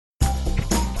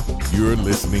You're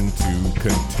listening to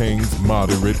Contains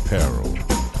Moderate Peril,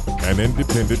 an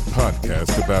independent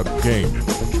podcast about gaming,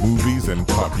 movies, and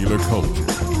popular culture.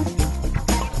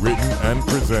 Written and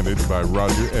presented by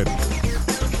Roger Edwards.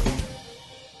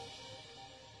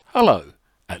 Hello,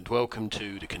 and welcome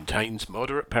to the Contains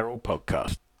Moderate Peril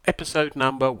podcast, episode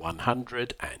number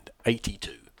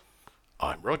 182.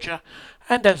 I'm Roger,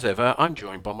 and as ever, I'm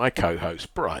joined by my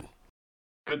co-host, Brian.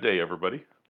 Good day, everybody.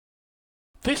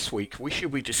 This week, we shall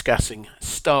be discussing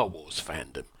Star Wars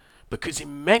fandom, because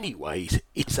in many ways,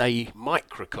 it's a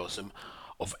microcosm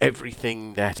of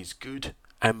everything that is good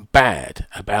and bad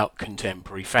about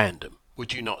contemporary fandom.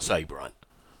 Would you not say, Brian?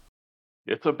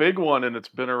 It's a big one, and it's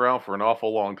been around for an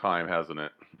awful long time, hasn't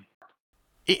it?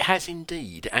 It has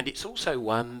indeed, and it's also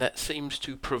one that seems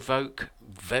to provoke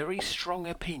very strong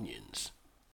opinions.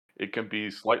 It can be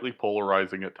slightly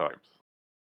polarizing at times.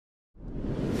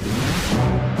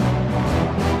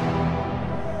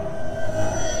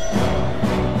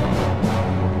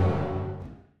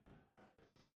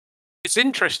 It's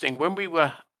interesting, when we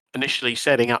were initially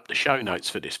setting up the show notes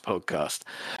for this podcast,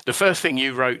 the first thing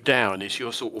you wrote down is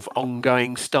your sort of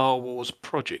ongoing Star Wars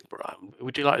project, Brian.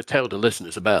 Would you like to tell the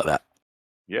listeners about that?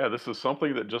 Yeah, this is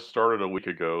something that just started a week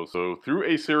ago. So through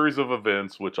a series of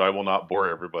events, which I will not bore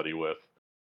everybody with,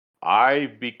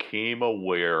 I became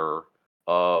aware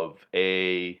of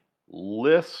a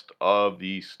list of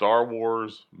the Star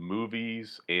Wars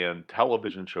movies and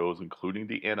television shows, including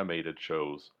the animated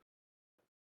shows,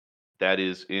 that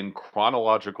is in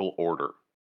chronological order.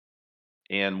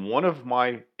 And one of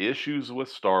my issues with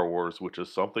Star Wars, which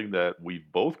is something that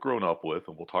we've both grown up with,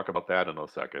 and we'll talk about that in a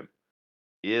second,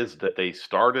 is that they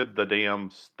started the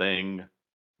damn thing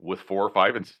with 4,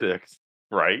 5, and 6,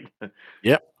 right?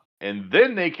 Yep. And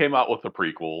then they came out with the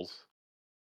prequels.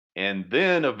 And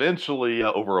then eventually,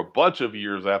 over a bunch of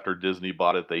years after Disney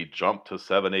bought it, they jumped to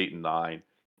 7, 8, and 9.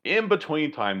 In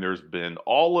between time, there's been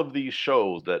all of these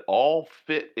shows that all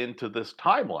fit into this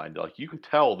timeline. Like, you can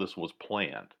tell this was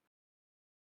planned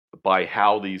by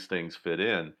how these things fit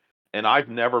in. And I've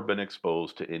never been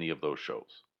exposed to any of those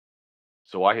shows.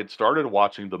 So I had started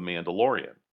watching The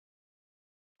Mandalorian,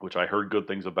 which I heard good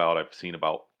things about. I've seen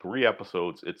about 3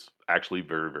 episodes. It's actually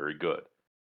very, very good.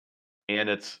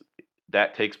 And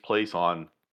that takes place on,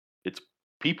 it's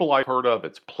people I've heard of,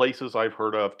 it's places I've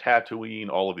heard of, Tatooine,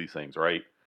 all of these things, right?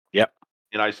 Yep.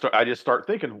 And I just start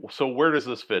thinking, so where does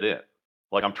this fit in?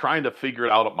 Like, I'm trying to figure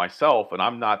it out myself, and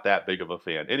I'm not that big of a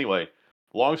fan. Anyway,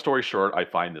 long story short, I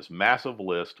find this massive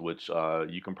list, which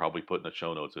you can probably put in the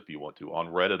show notes if you want to, on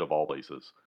Reddit of all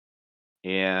places.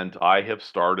 And I have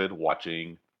started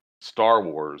watching Star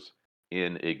Wars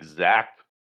in exact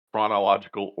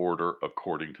chronological order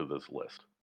according to this list.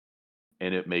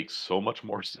 And it makes so much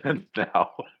more sense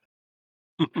now.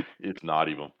 It's not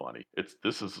even funny.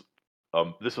 This is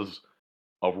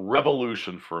a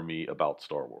revolution for me about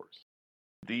Star Wars.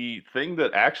 The thing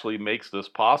that actually makes this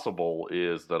possible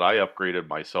is that I upgraded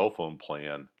my cell phone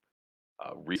plan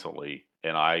recently,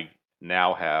 and I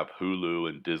now have Hulu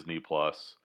and Disney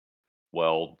Plus.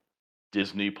 Well,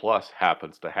 Disney Plus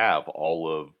happens to have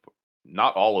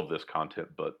not all of this content,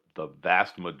 but the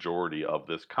vast majority of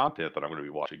this content that I'm going to be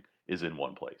watching is in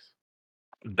one place.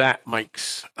 That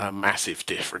makes a massive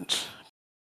difference.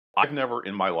 I've never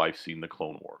in my life seen the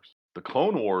Clone Wars. The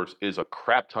Clone Wars is a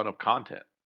crap ton of content.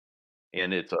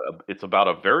 And it's about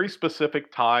a very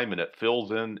specific time, and it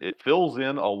fills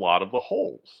in a lot of the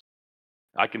holes.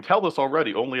 I can tell this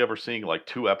already, only ever seeing like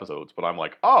 2 episodes, but I'm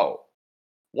like, "Oh,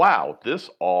 wow, this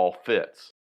all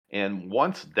fits." And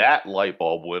once that light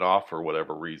bulb went off for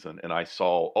whatever reason, and I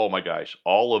saw, "Oh my gosh,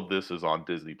 all of this is on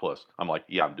Disney Plus." I'm like,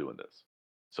 "Yeah, I'm doing this."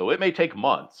 So it may take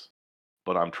months,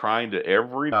 but I'm trying to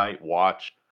every night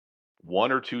watch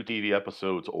 1 or 2 TV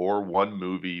episodes or 1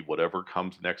 movie, whatever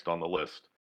comes next on the list,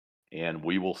 and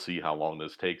we will see how long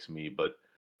this takes me. But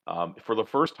for the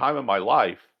first time in my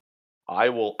life, I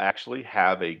will actually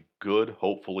have a good,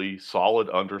 hopefully solid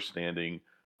understanding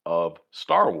of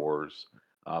Star Wars,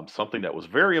 something that was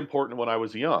very important when I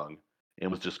was young and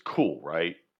was just cool,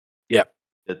 right? Yep.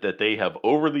 That they have,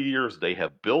 over the years, they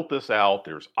have built this out.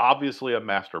 There's obviously a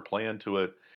master plan to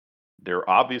it. They're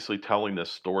obviously telling this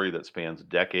story that spans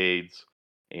decades,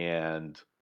 and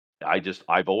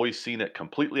I've always seen it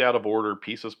completely out of order,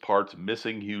 pieces, parts,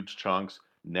 missing huge chunks.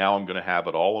 Now I'm going to have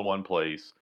it all in one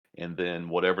place. And then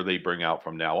whatever they bring out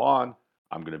from now on,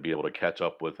 I'm going to be able to catch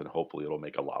up with, and hopefully it'll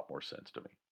make a lot more sense to me.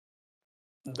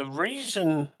 The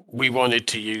reason we wanted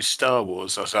to use Star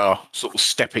Wars as our sort of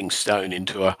stepping stone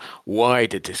into a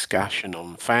wider discussion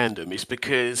on fandom is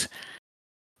because,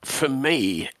 for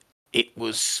me, it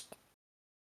was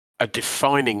a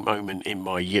defining moment in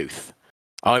my youth.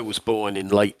 I was born in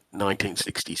late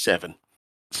 1967.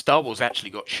 Star Wars actually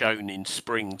got shown in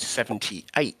spring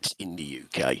 '78 in the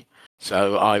UK.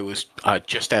 So I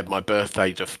just had my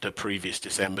birthday the previous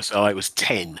December, so I was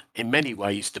 10. In many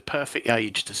ways, the perfect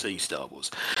age to see Star Wars.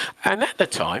 And at the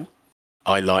time,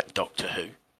 I liked Doctor Who.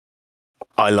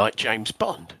 I liked James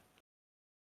Bond.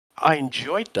 I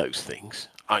enjoyed those things.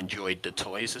 I enjoyed the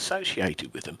toys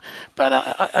associated with them, but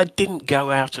I didn't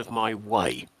go out of my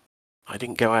way. I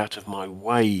didn't go out of my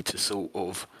way to sort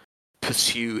of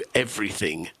pursue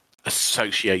everything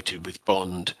associated with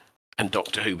Bond and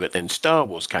Doctor Who. But then Star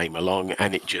Wars came along,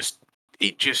 and it just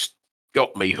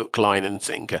got me hook, line, and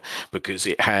sinker because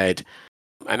it had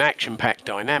an action-packed,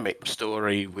 dynamic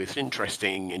story with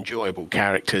interesting, enjoyable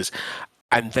characters,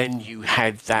 and then you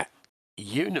had that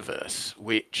universe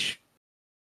which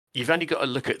you've only got to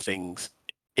look at things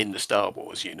in the Star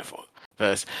Wars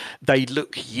universe. They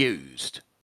look used.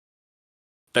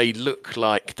 They look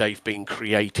like they've been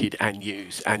created and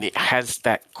used, and it has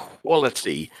that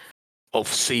quality of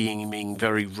seeming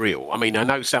very real. I mean, I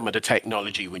know some of the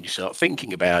technology, when you start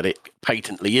thinking about it,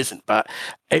 patently isn't, but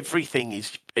everything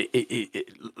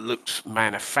it looks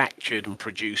manufactured and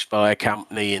produced by a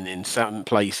company, and in some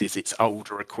places it's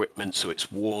older equipment, so it's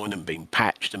worn and been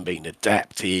patched and been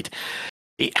adapted.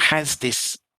 It has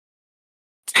this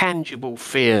tangible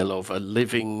feel of a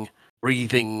living,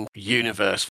 breathing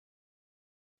universe.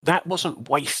 That wasn't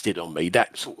wasted on me.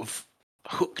 That sort of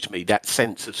hooked me, that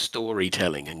sense of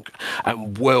storytelling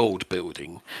and world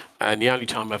building. And the only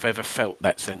time I've ever felt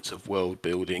that sense of world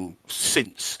building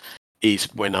since is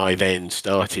when I then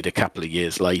started a couple of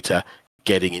years later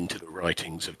getting into the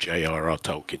writings of J.R.R.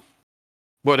 Tolkien.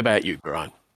 What about you,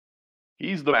 Brian?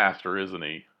 He's the master, isn't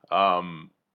he?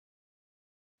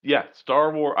 Yeah,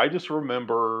 Star Wars. I just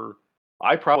remember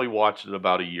I probably watched it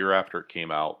about a year after it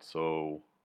came out, so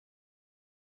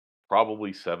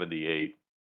probably 78.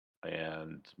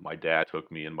 And my dad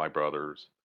took me and my brothers.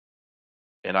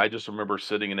 And I just remember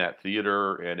sitting in that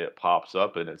theater and it pops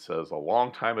up and it says a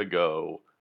long time ago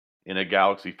in a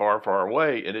galaxy far, far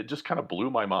away. And it just kind of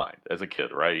blew my mind as a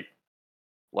kid, right?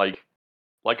 Like,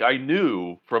 like I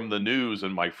knew from the news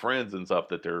and my friends and stuff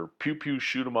that they're pew pew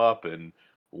shoot 'em up and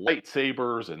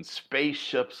lightsabers and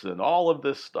spaceships and all of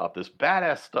this stuff, this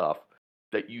badass stuff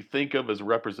that you think of as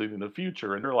representing the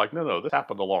future. And they're like, no, no, this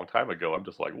happened a long time ago. I'm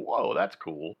just like, whoa, that's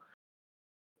cool.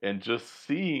 And just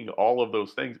seeing all of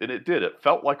those things, and it did. It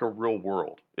felt like a real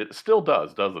world. It still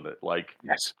does, doesn't it? Like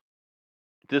Yes.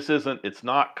 this isn't. It's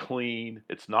not clean.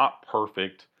 It's not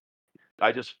perfect.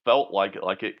 I just felt like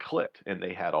it clicked, and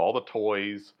they had all the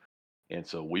toys, and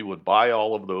so we would buy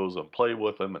all of those and play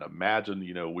with them, and imagine,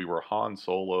 we were Han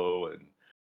Solo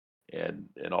and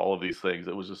all of these things.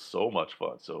 It was just so much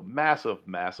fun. So massive,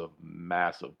 massive,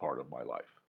 massive part of my life.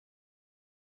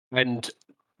 And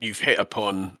you've hit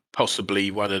upon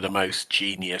possibly one of the most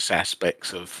genius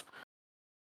aspects of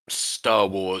Star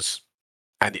Wars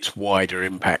and its wider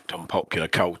impact on popular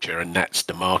culture, and that's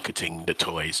the marketing, the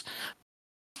toys.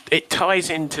 It ties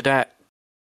into that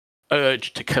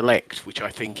urge to collect, which I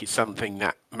think is something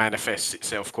that manifests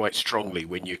itself quite strongly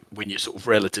when you're sort of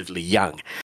relatively young.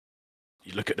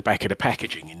 You look at the back of the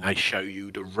packaging and they show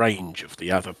you the range of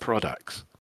the other products.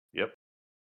 Yep.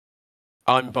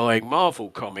 I'm buying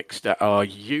Marvel comics that are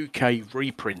UK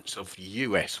reprints of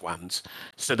US ones,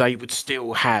 so they would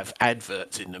still have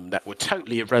adverts in them that were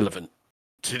totally irrelevant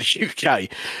to the UK,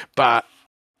 but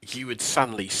you would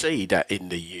suddenly see that in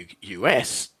the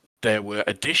US there were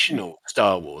additional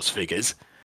Star Wars figures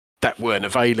that weren't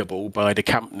available by the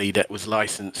company that was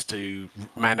licensed to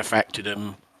manufacture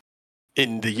them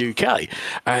in the UK.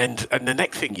 And the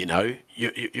next thing you know,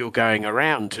 you're going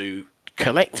around to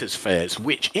collectors fairs,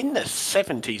 which in the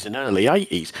 70s and early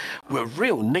 80s were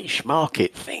real niche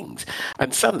market things.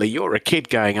 And suddenly you're a kid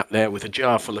going up there with a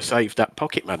jar full of saved up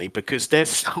pocket money because there's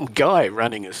some guy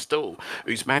running a stall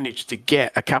who's managed to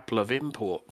get a couple of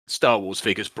import Star Wars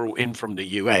figures brought in from the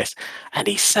US, and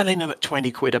he's selling them at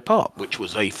 20 quid a pop, which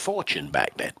was a fortune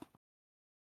back then.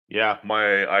 Yeah,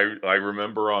 I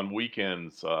remember on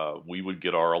weekends, we would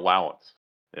get our allowance,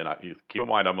 and keep in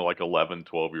mind I'm like 11,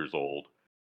 12 years old.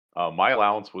 My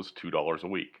allowance was $2 a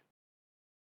week,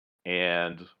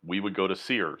 and we would go to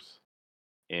Sears,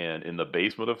 and in the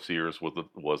basement of Sears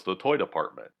was the toy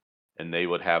department, and they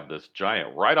would have this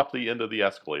giant right up the end of the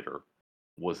escalator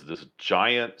was this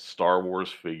giant Star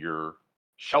Wars figure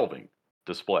shelving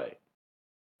display,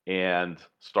 and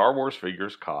Star Wars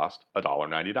figures cost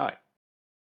 $1.99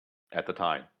 at the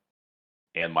time.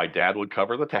 And my dad would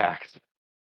cover the tax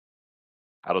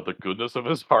out of the goodness of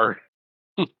his heart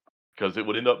because it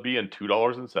would end up being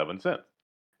 $2.07.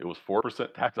 It was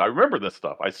 4% tax. I remember this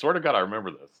stuff. I swear to God, I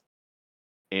remember this.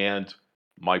 And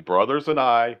my brothers and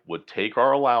I would take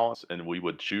our allowance and we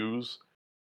would choose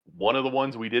one of the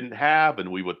ones we didn't have,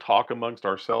 and we would talk amongst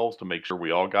ourselves to make sure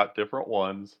we all got different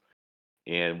ones.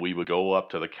 And we would go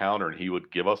up to the counter and he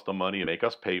would give us the money and make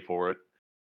us pay for it.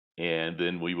 And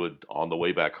then we would, on the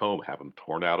way back home, have them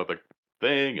torn out of the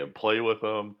thing and play with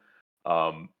them.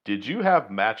 Did you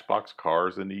have Matchbox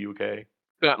cars in the UK?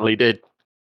 Certainly did.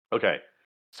 Okay.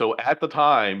 So at the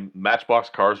time, Matchbox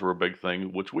cars were a big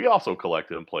thing, which we also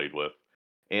collected and played with.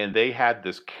 And they had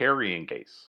this carrying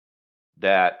case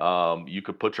that you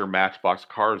could put your Matchbox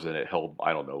cars in. It held,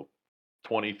 I don't know,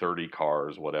 20, 30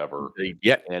 cars, whatever. Indeed.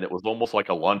 Yeah. And it was almost like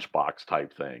a lunchbox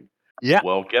type thing. Yeah.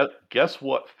 Well, guess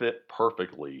what fit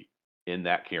perfectly in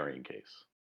that carrying case?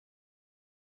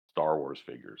 Star Wars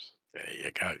figures. There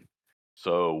you go.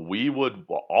 So we would,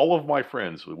 all of my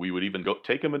friends, we would even go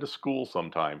take them into school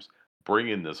sometimes, bring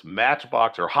in this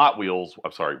Matchbox or Hot Wheels.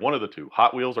 I'm sorry, one of the two,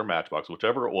 Hot Wheels or Matchbox,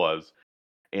 whichever it was.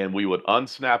 And we would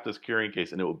unsnap this carrying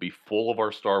case and it would be full of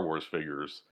our Star Wars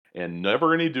figures and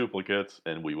never any duplicates.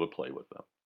 And we would play with them.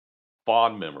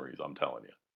 Fond memories, I'm telling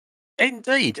you.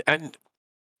 Indeed. And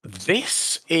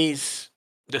this is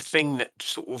the thing that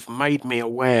sort of made me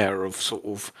aware of sort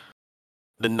of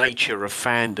the nature of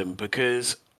fandom,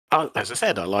 because, as I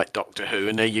said, I like Doctor Who,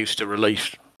 and they used to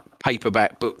release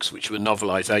paperback books which were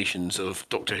novelizations of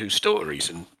Doctor Who stories.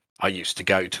 And I used to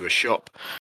go to a shop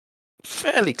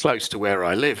fairly close to where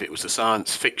I live. It was a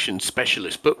science fiction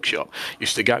specialist bookshop.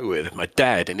 Used to go with my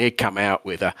dad, and he'd come out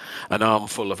with an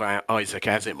armful of Isaac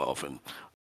Asimov and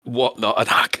whatnot, and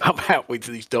I come out with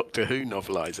these Doctor Who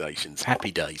novelizations. Happy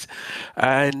days.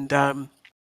 And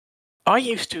I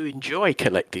used to enjoy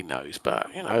collecting those, but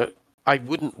I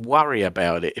wouldn't worry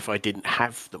about it if I didn't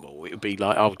have them all. It would be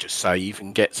like, I'll just save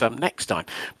and get some next time.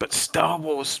 But Star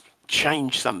Wars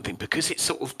changed something because it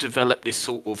sort of developed this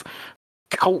sort of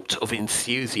cult of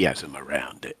enthusiasm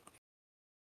around it.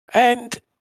 And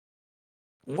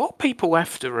what people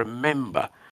have to remember,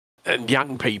 and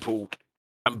young people,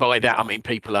 and by that I mean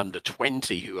people under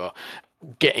 20 who are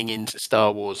getting into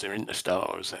Star Wars or into Star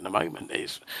Wars at the moment,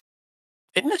 is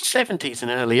in the 70s and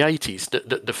early 80s,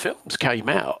 the films came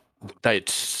out. They'd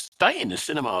stay in the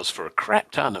cinemas for a crap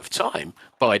ton of time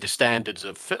by the standards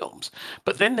of films.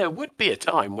 But then there would be a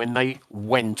time when they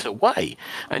went away.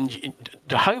 And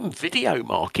the home video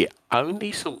market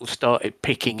only sort of started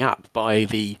picking up by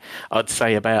I'd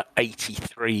say about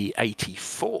 83,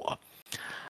 84.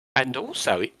 And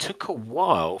also, it took a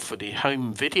while for the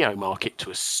home video market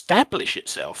to establish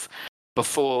itself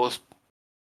before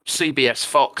CBS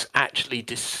Fox actually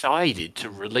decided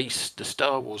to release the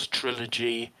Star Wars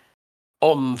trilogy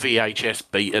on VHS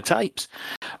beta tapes.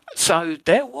 So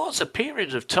there was a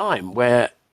period of time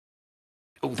where,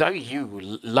 although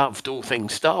you loved all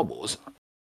things Star Wars,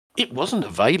 it wasn't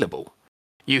available.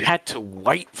 You had to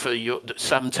wait for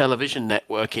some television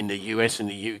network in the US and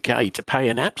the UK to pay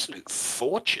an absolute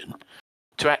fortune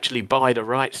to actually buy the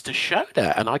rights to show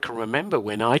that. And I can remember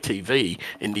when ITV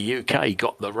in the UK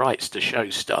got the rights to show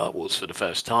Star Wars for the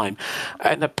first time,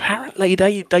 and apparently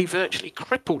they virtually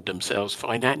crippled themselves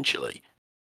financially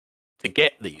to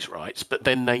get these rights. But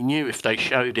then they knew if they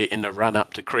showed it in the run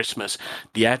up to Christmas,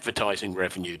 the advertising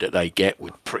revenue that they get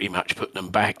would pretty much put them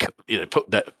back,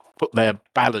 put their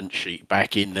balance sheet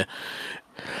back in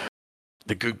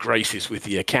the good graces with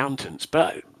the accountants.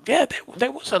 But yeah,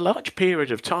 there was a large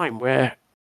period of time where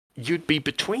you'd be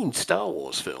between Star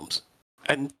Wars films,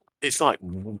 and it's like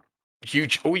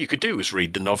all you could do was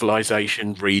read the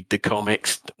novelization, read the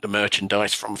comics, the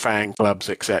merchandise from fan clubs,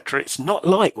 etc. It's not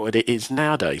like what it is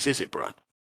nowadays, is it, Brian?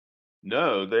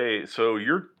 No, this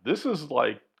is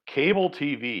like cable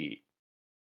TV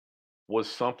was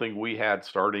something we had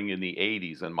starting in the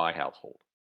 80s in my household.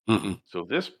 Mm-mm. So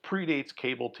this predates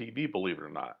cable TV, believe it or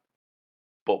not.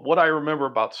 But what I remember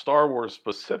about Star Wars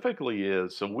specifically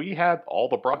is, so we had all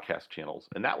the broadcast channels,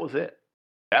 and that was it.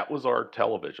 That was our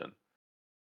television.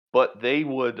 But they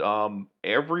would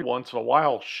every once in a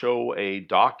while show a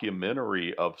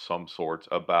documentary of some sorts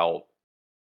about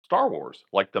Star Wars,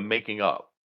 like the making of.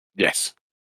 Yes.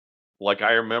 Like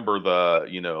I remember the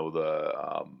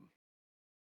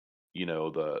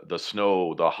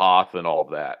snow, the Hoth, and all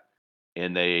of that.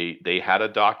 And they had a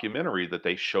documentary that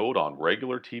they showed on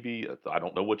regular TV. I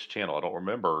don't know which channel, I don't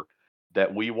remember,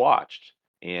 that we watched,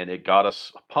 and it got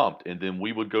us pumped. And then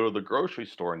we would go to the grocery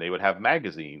store, and they would have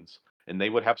magazines, and they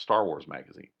would have Star Wars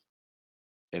magazines,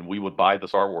 and we would buy the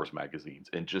Star Wars magazines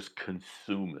and just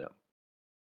consume them.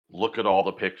 Look at all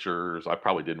the pictures. I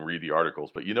probably didn't read the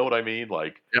articles, but you know what I mean?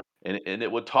 Like, Yep. and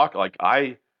it would talk like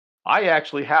I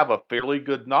actually have a fairly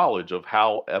good knowledge of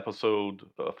how episode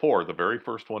 4, the very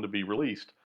first one to be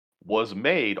released, was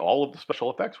made. All of the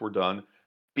special effects were done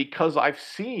because I've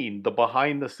seen the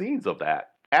behind the scenes of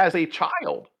that as a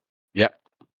child. Yep.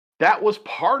 That was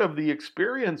part of the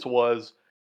experience, was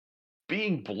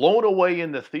being blown away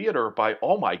in the theater by,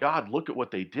 "Oh my god, look at what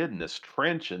they did in this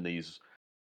trench and these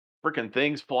freaking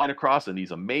things flying across and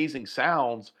these amazing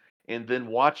sounds," and then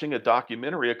watching a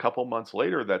documentary a couple months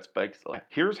later that's like,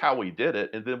 "Here's how we did it,"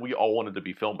 and then we all wanted to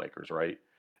be filmmakers, right?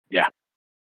 Yeah.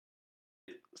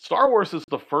 Star Wars is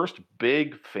the first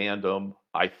big fandom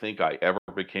I think I ever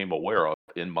became aware of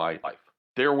in my life.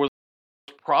 There was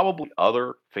probably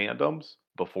other fandoms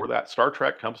before that. Star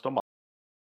Trek comes to mind.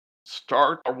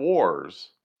 Star Wars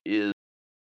is,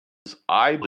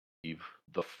 I believe,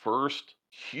 the first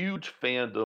huge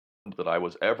fandom that I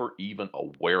was ever even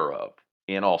aware of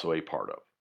and also a part of.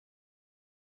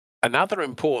 Another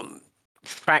important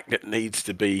fact that needs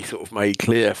to be sort of made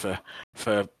clear for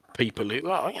people who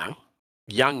are,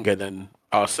 younger than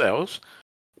ourselves,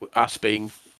 us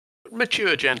being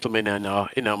mature gentlemen in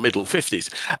our middle 50s.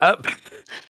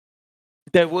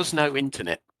 There was no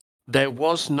internet. There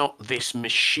was not this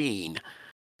machine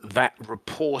that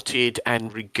reported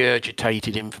and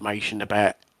regurgitated information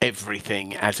about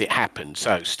everything as it happened.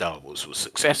 So Star Wars was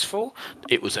successful.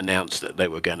 It was announced that they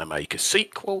were going to make a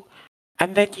sequel.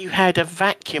 And then you had a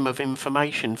vacuum of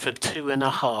information for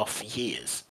 2.5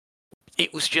 years.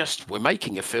 It was just, we're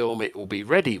making a film, it will be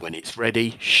ready when it's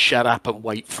ready, shut up and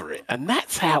wait for it. And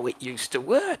that's how it used to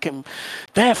work. And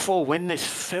therefore, when this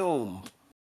film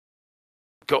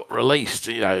got released,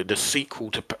 the sequel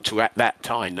to at that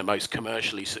time, the most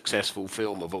commercially successful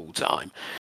film of all time,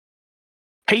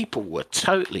 people were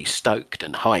totally stoked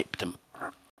and hyped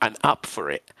and up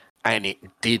for it. And it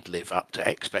did live up to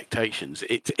expectations.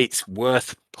 It's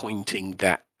worth pointing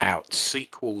that out.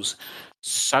 Sequels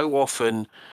so often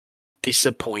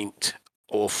disappoint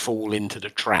or fall into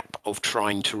the trap of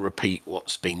trying to repeat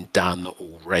what's been done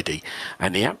already.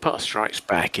 And The Empire Strikes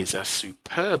Back is a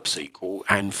superb sequel,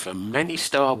 and for many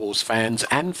Star Wars fans,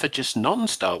 and for just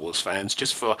non-Star Wars fans,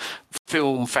 just for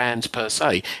film fans per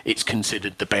se, it's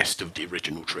considered the best of the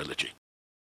original trilogy.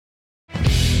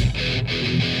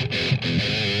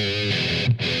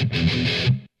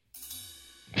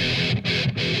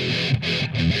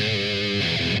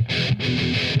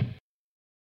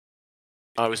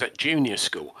 I was at junior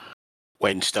school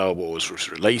when Star Wars was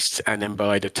released, and then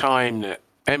by the time that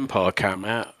Empire came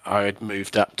out, I had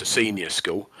moved up to senior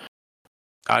school.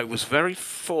 I was very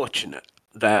fortunate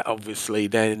that obviously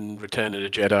then Return of the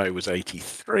Jedi was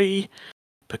 83,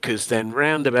 because then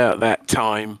round about that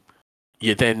time,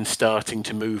 you're then starting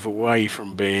to move away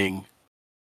from being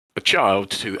a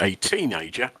child to a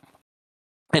teenager.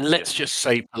 And let's just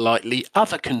say politely,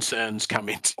 other concerns come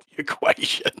into the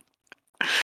equation.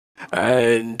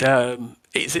 And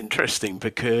it's interesting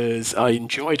because I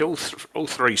enjoyed all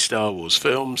three Star Wars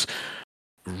films,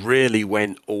 really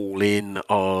went all in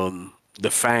on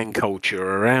the fan culture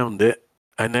around it.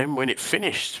 And then when it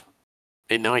finished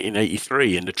in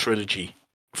 1983 and the trilogy,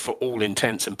 for all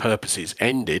intents and purposes,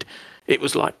 ended, it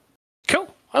was like,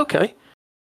 cool, okay.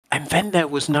 And then there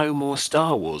was no more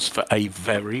Star Wars for a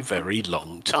very, very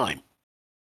long time.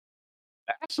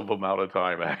 Massive amount of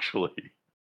time, actually.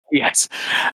 Yes.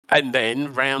 And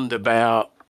then round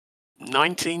about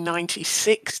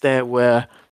 1996, there were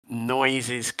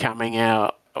noises coming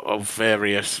out of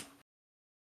various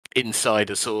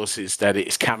insider sources that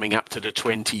it's coming up to the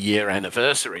 20-year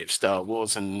anniversary of Star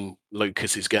Wars and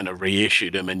Lucas is going to reissue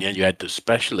them, and then you had the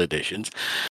special editions.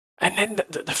 And then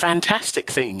the fantastic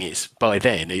thing is, by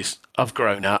then, is I've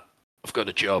grown up, I've got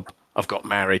a job, I've got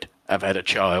married, I've had a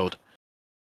child.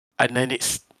 And then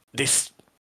it's this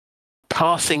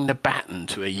passing the baton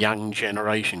to a young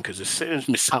generation, because as soon as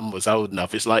my son was old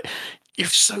enough, it's like,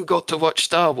 you've so got to watch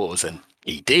Star Wars. And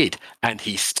he did, and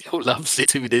he still loves it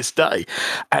to this day.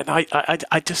 And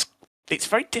I just, it's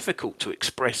very difficult to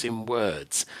express in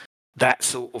words that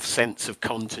sort of sense of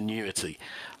continuity.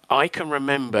 I can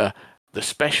remember the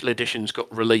special editions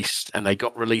got released, and they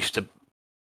got released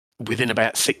within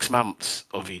about 6 months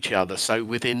of each other. So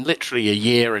within literally a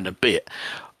year and a bit,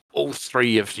 all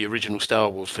three of the original Star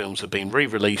Wars films have been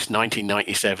re-released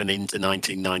 1997 into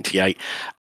 1998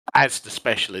 as the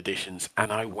special editions,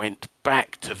 and I went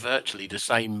back to virtually the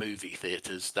same movie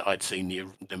theatres that I'd seen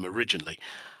them originally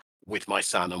with my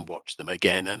son and watched them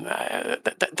again. And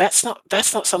that's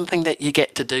not something that you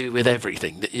get to do with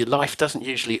everything. That your life doesn't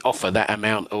usually offer that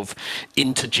amount of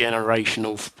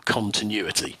intergenerational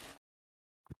continuity.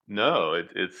 No,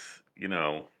 it's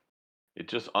it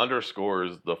just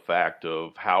underscores the fact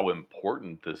of how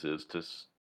important this is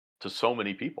to so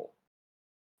many people.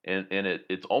 And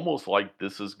it's almost like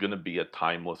this is gonna be a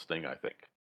timeless thing, I think.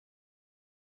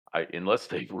 Unless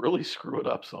they really screw it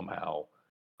up somehow,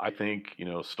 I think,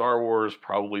 Star Wars,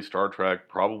 probably Star Trek,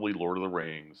 probably Lord of the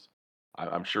Rings.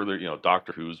 I'm sure that,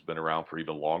 Doctor Who's been around for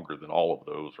even longer than all of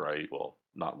those, right? Well,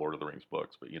 not Lord of the Rings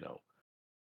books, but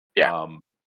Yeah. Um,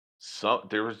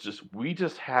 there was just we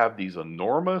just have these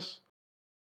enormous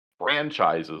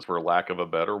franchises, for lack of a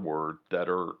better word, that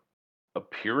are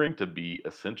appearing to be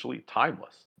essentially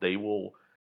timeless. They will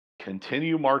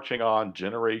continue marching on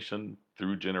generation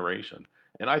through generation.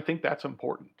 And I think that's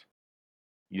important.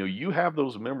 You have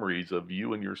those memories of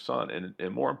you and your son,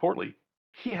 and more importantly,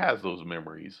 he has those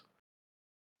memories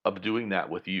of doing that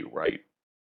with you, right?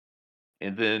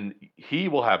 And then he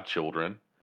will have children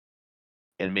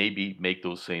and maybe make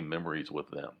those same memories with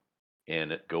them.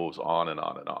 And it goes on and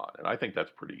on and on. And I think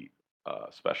that's pretty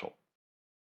special.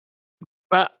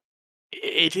 But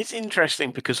it is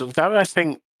interesting because although I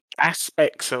think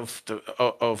aspects of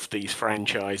these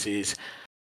franchises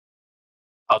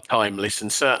are timeless,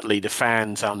 and certainly the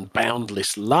fans'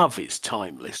 unboundless love is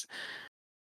timeless,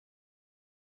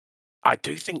 I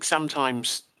do think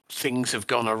sometimes things have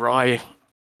gone awry,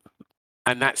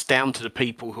 and that's down to the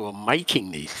people who are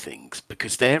making these things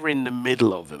because they're in the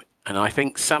middle of it. And I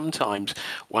think sometimes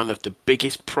one of the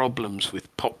biggest problems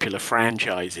with popular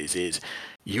franchises is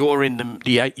you're in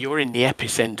you're in the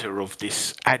epicenter of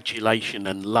this adulation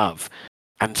and love.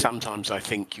 And sometimes I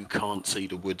think you can't see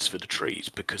the woods for the trees,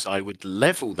 because I would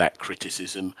level that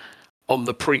criticism on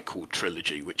the prequel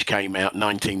trilogy, which came out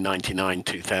 1999,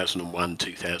 2001,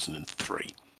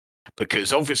 2003.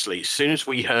 Because obviously, as soon as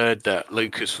we heard that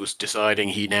Lucas was deciding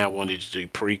he now wanted to do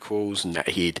prequels, and that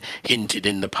he'd hinted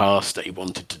in the past that he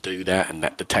wanted to do that, and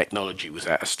that the technology was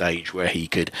at a stage where he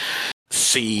could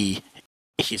see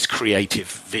his creative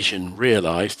vision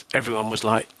realized, everyone was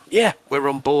like, yeah, we're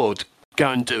on board, go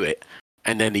and do it.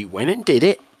 And then he went and did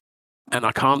it, and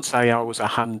I can't say I was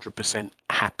 100%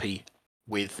 happy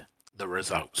with the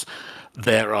results.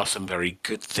 There are some very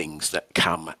good things that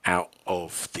come out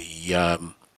of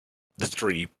the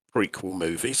three prequel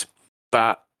movies,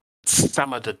 but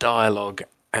some of the dialogue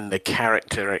and the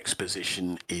character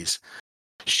exposition is,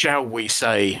 shall we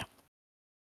say,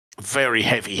 very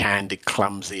heavy-handed,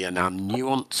 clumsy, and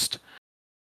unnuanced.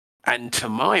 And to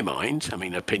my mind, I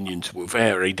mean, opinions will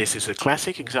vary. This is a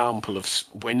classic example of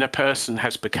when a person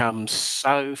has become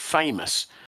so famous,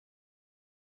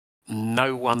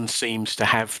 no one seems to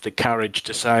have the courage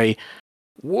to say,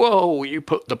 whoa, you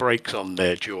put the brakes on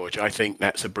there, George. I think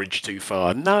that's a bridge too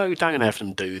far. No, don't have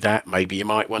them do that. Maybe you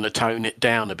might want to tone it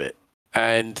down a bit.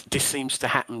 And this seems to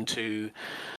happen to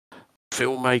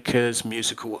filmmakers,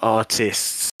 musical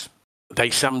artists. They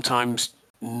sometimes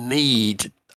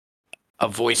need a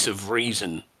voice of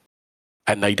reason,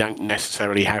 and they don't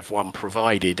necessarily have one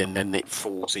provided, and then it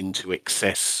falls into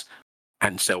excess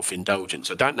and self-indulgence.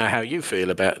 I don't know how you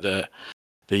feel about the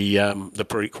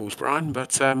prequels, Brian,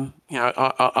 but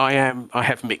I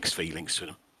have mixed feelings to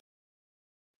them.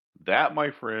 That,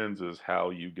 my friends, is how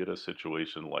you get a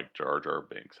situation like Jar Jar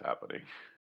Binks happening.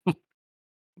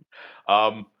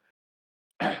 um,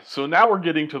 so now we're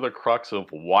getting to the crux of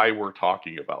why we're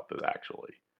talking about this,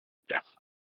 actually. Yeah.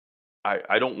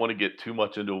 I don't want to get too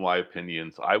much into my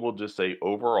opinions. I will just say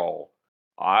overall,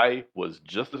 I was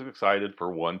just as excited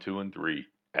for 1, 2, and 3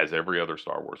 as every other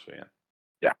Star Wars fan.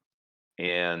 Yeah.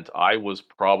 And I was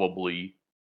probably,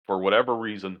 for whatever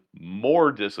reason,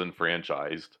 more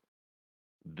disenfranchised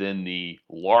than the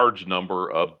large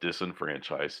number of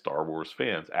disenfranchised Star Wars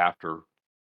fans after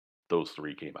those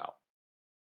 3 came out.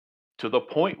 To the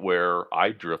point where I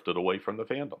drifted away from the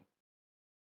fandom.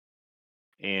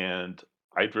 And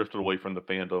I drifted away from the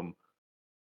fandom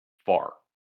far,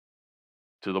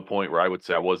 to the point where I would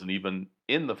say I wasn't even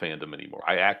in the fandom anymore.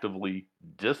 I actively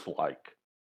dislike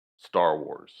Star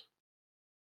Wars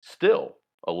still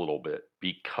a little bit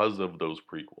because of those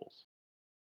prequels.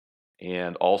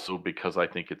 And also because I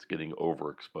think it's getting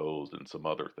overexposed and some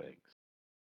other things.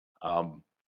 Um,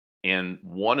 and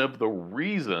one of the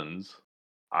reasons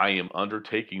I am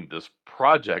undertaking this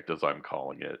project, as I'm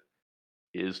calling it,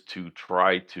 is to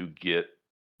try to get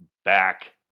back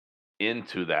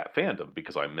into that fandom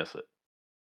because I miss it.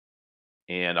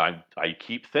 And I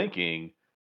keep thinking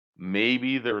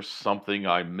maybe there's something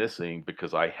I'm missing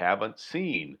because I haven't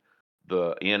seen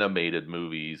the animated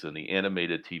movies and the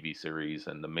animated TV series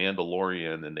and the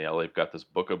Mandalorian, and now they've got this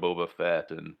Book of Boba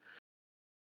Fett, and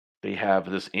they have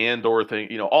this Andor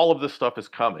thing. All of this stuff is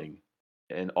coming,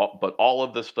 but all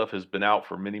of this stuff has been out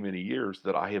for many, many years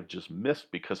that I have just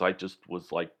missed because I just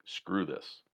was like, screw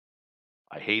this.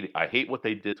 I hate it. I hate what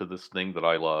they did to this thing that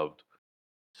I loved.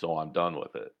 so I'm done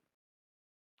with it.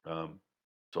 Um,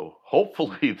 so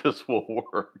hopefully this will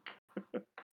work.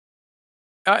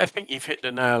 I think you've hit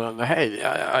the nail on the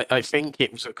head. I think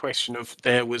it was a question of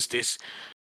there was this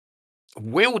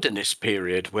wilderness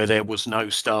period where there was no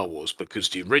Star Wars because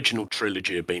the original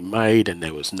trilogy had been made and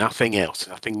there was nothing else,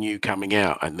 nothing new coming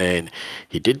out. And then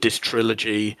he did this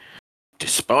trilogy.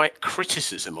 Despite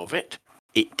criticism of it,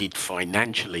 it did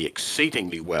financially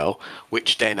exceedingly well,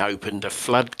 which then opened a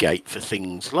floodgate for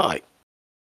things like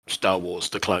Star Wars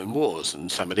The Clone Wars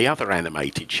and some of the other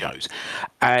animated shows.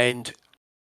 And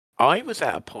I was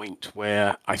at a point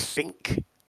where I think,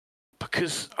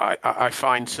 because I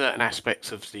find certain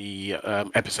aspects of the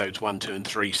episodes 1, 2, and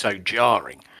 3 so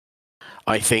jarring,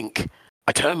 I think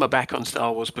I turned my back on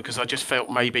Star Wars because I just felt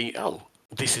maybe,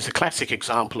 this is a classic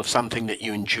example of something that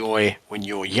you enjoy when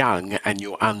you're young and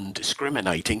you're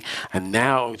undiscriminating. And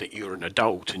now that you're an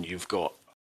adult and you've got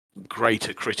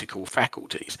greater critical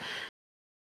faculties,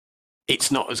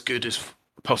 it's not as good as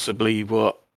possibly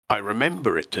what I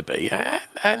remember it to be.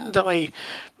 And I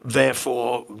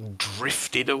therefore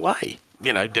drifted away.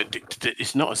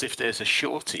 It's not as if there's a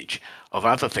shortage of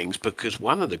other things, because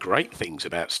one of the great things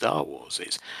about Star Wars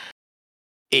is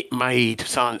it made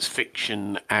science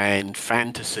fiction and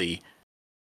fantasy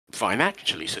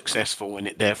financially successful, and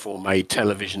it therefore made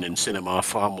television and cinema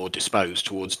far more disposed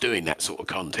towards doing that sort of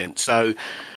content. So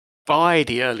by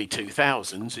the early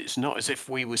 2000s, it's not as if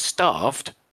we were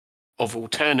starved of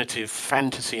alternative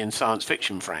fantasy and science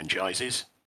fiction franchises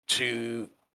to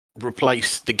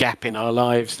replace the gap in our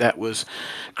lives that was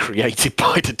created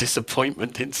by the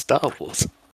disappointment in Star Wars.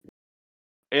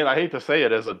 And I hate to say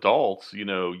it, as adults,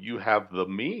 you have the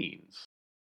means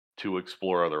to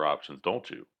explore other options, don't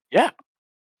you? Yeah.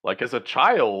 Like as a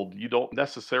child, you don't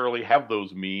necessarily have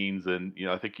those means, and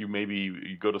I think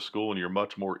you go to school and you're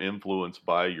much more influenced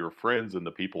by your friends and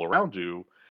the people around you.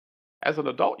 As an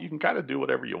adult, you can kind of do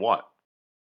whatever you want.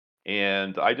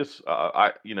 And I just,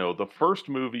 the first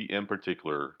movie in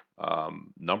particular,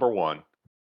 number one,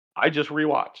 I just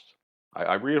rewatched.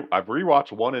 I've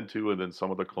rewatched 1 and 2 and then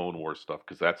some of the Clone Wars stuff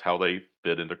because that's how they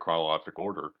fit into chronological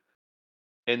order.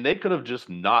 And they could have just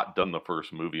not done the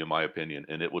first movie, in my opinion,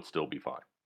 and it would still be fine.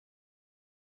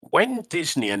 When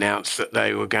Disney announced that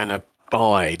they were going to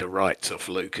buy the rights of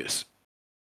Lucas,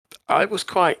 I was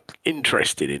quite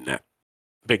interested in that,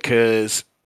 because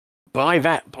by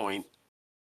that point,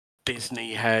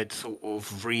 Disney had sort of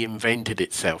reinvented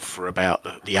itself for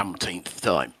about the umpteenth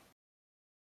time.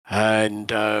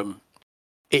 And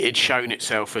it had shown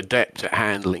itself adept at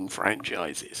handling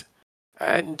franchises.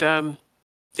 And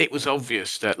it was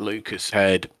obvious that Lucas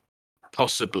had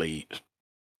possibly,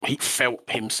 he felt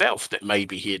himself that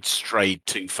maybe he had strayed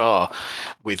too far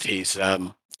with his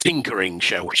tinkering,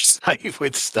 shall we say,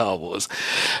 with Star Wars.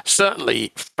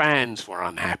 Certainly, fans were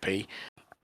unhappy.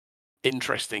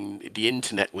 Interesting, the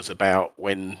internet was about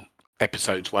when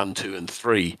episodes 1, 2, and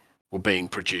 3 were being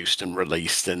produced and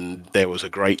released, and there was a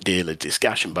great deal of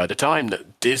discussion. By the time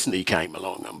that Disney came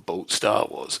along and bought Star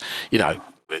Wars,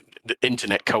 the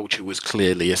internet culture was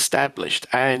clearly established.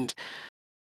 And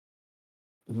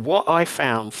what I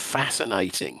found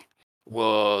fascinating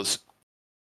was,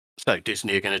 so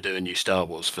Disney are going to do a new Star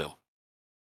Wars film.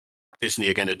 Disney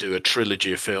are going to do a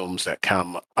trilogy of films that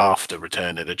come after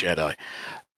Return of the Jedi.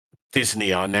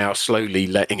 Disney are now slowly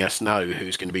letting us know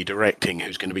who's going to be directing,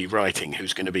 who's going to be writing,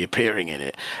 who's going to be appearing in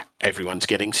it. Everyone's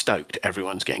getting stoked.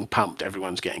 Everyone's getting pumped.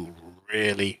 Everyone's getting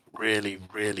really, really,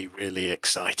 really, really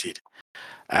excited.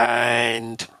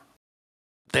 And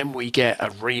then we get a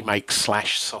remake /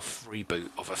 soft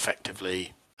reboot of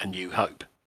effectively A New Hope.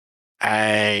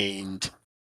 And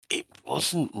it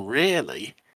wasn't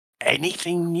really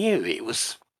anything new. It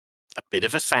was a bit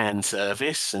of a fan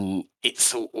service, and it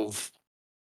sort of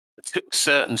took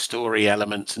certain story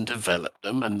elements and developed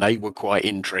them, and they were quite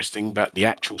interesting, but the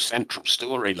actual central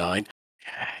storyline,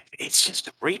 it's just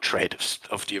a retread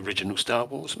of the original Star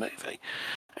Wars movie.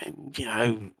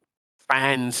 And,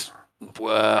 fans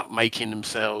were making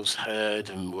themselves heard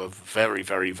and were very,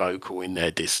 very vocal in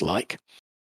their dislike.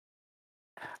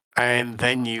 And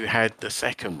then you had the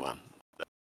second one,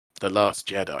 The Last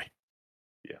Jedi.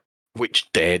 Yeah.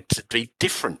 Which dared to be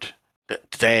different.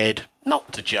 That dared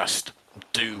not to just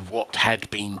do what had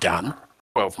been done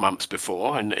 12 months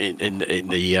before and in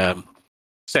the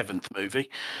seventh movie.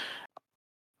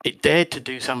 It dared to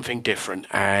do something different,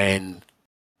 and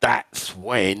that's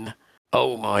when,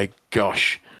 oh my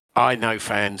gosh, I know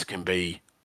fans can be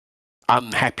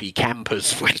unhappy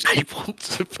campers when they want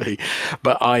to be,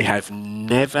 but I have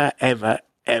never, ever,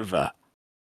 ever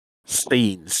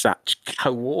seen such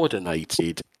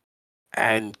coordinated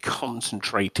and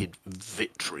concentrated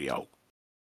vitriol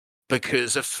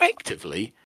because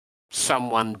effectively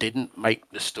someone didn't make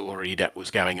the story that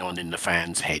was going on in the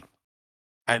fans' head.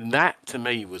 And that to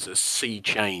me was a sea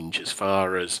change as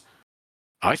far as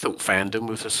I thought fandom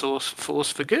was a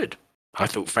force for good. I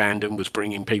thought fandom was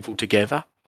bringing people together,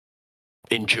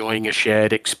 enjoying a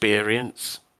shared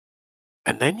experience.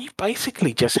 And then you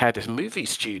basically just had a movie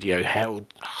studio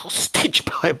held hostage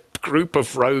by a group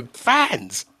of rogue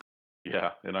fans.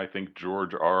 Yeah, and I think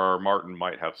George R.R. Martin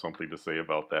might have something to say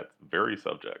about that very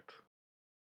subject.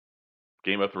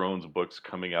 Game of Thrones books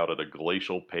coming out at a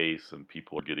glacial pace, and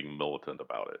people are getting militant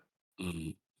about it.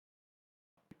 Mm.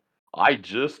 I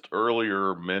just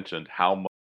earlier mentioned how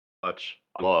much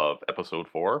I love episode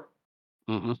 4.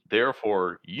 Mm-hmm.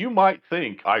 Therefore, you might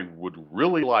think I would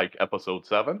really like episode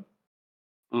 7.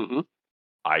 Mm-hmm.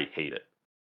 I hate it.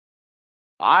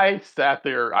 I sat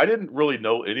there, I didn't really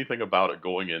know anything about it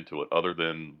going into it other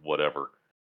than whatever.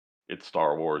 It's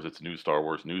Star Wars, it's new Star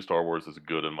Wars. New Star Wars is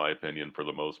good in my opinion for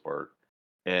the most part.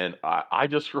 And I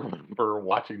just remember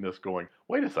watching this going,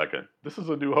 wait a second, this is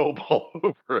a New Hope all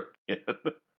over again.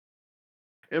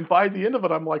 And by the end of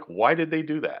it, I'm like, why did they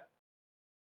do that?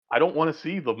 I don't want to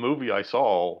see the movie I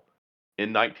saw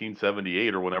in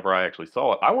 1978 or whenever I actually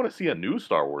saw it. I want to see a new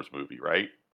Star Wars movie, right?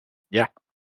 Yeah.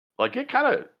 Like it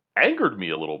kind of angered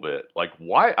me a little bit. Like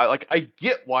why I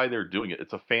get why they're doing it.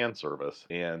 It's a fan service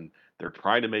and they're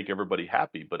trying to make everybody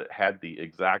happy, but it had the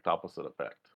exact opposite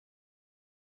effect.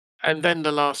 And then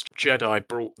The Last Jedi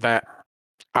brought that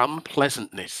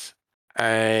unpleasantness.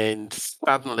 And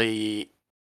suddenly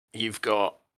you've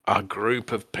got a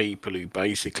group of people who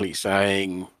basically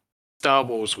saying Star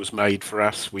Wars was made for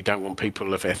us. We don't want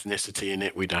people of ethnicity in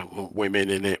it. We don't want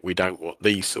women in it. We don't want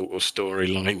these sort of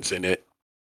storylines in it.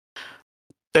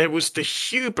 There was the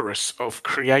hubris of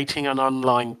creating an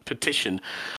online petition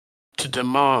to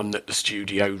demand that the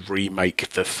studio remake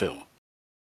the film.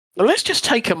 Now, let's just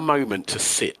take a moment to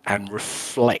sit and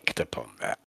reflect upon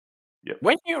that. Yep.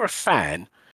 When you're a fan,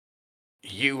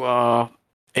 you are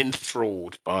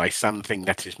enthralled by something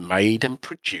that is made and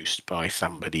produced by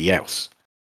somebody else.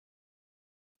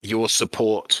 Your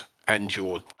support and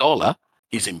your dollar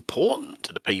is important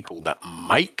to the people that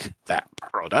make that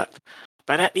product.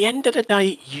 But at the end of the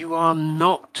day, you are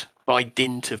not, by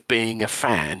dint of being a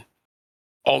fan,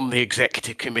 on the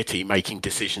executive committee making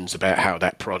decisions about how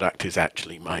that product is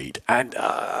actually made. And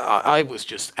I was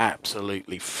just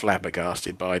absolutely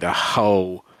flabbergasted by the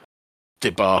whole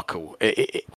debacle.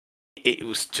 It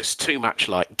was just too much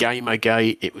like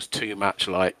Gamergate. It was too much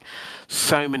like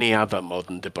so many other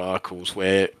modern debacles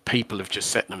where people have just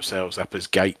set themselves up as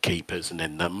gatekeepers, and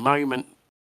then the moment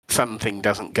something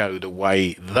doesn't go the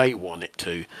way they want it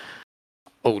to,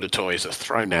 all the toys are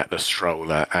thrown out the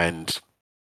stroller, and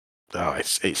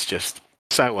it's just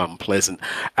so unpleasant.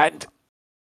 And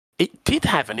it did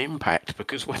have an impact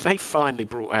because when they finally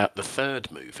brought out the third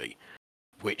movie,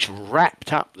 which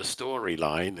wrapped up the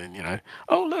storyline, and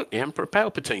oh look, the Emperor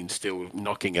Palpatine's still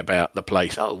knocking about the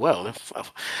place. Oh well,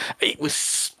 it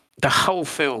was, the whole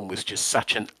film was just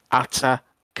such an utter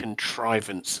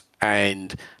contrivance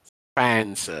and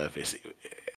fan service.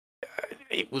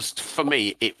 It was, for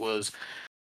me, it was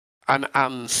an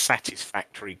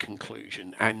unsatisfactory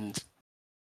conclusion, and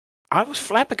I was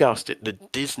flabbergasted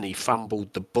that Disney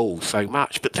fumbled the ball so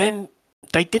much. But then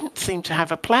they didn't seem to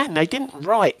have a plan. They didn't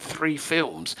write 3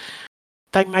 films.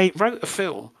 They wrote a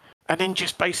film and then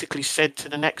just basically said to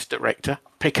the next director,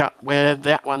 pick up where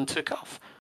that one took off.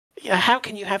 How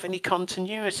can you have any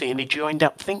continuity, any joined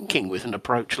up thinking with an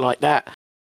approach like that?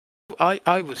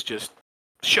 I was just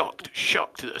shocked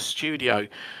that a studio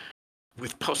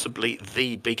with possibly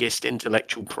the biggest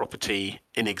intellectual property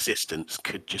in existence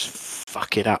could just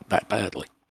fuck it up that badly.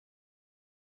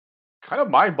 Kind of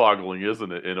mind-boggling,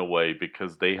 isn't it, in a way,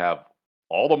 because they have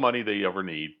all the money they ever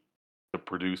need to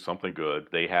produce something good.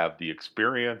 They have the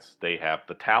experience, they have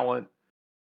the talent.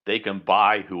 They can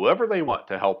buy whoever they want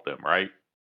to help them, right?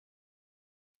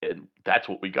 And that's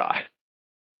what we got.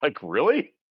 Like,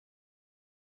 really?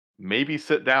 Maybe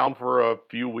sit down for a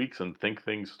few weeks and think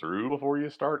things through before you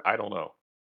start? I don't know.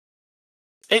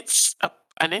 It's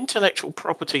an intellectual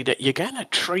property that you're going to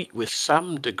treat with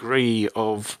some degree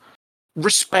of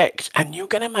respect, and you're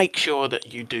going to make sure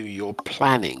that you do your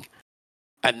planning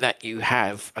and that you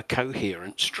have a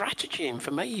coherent strategy. And for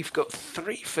me, you've got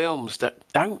 3 films that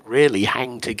don't really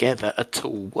hang together at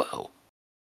all well.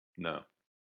 No.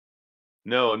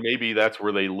 No, and maybe that's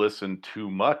where they listen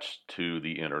too much to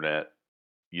the internet.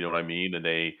 You know what I mean?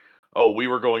 And oh, we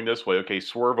were going this way. Okay,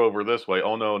 swerve over this way.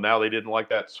 Oh no, now they didn't like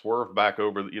that. Swerve back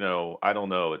over. I don't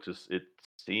know. It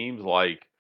seems like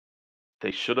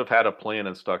They should have had a plan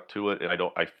and stuck to it, and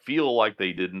I feel like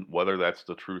they didn't. Whether that's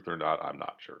the truth or not, I'm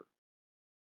not sure.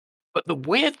 But the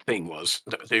weird thing was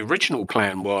that the original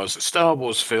plan was a Star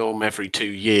Wars film every 2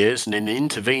 years, and in the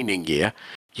intervening year,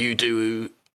 you do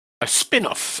a spin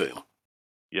off film.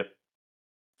 Yep.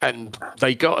 And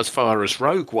they got as far as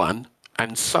Rogue One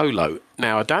and Solo.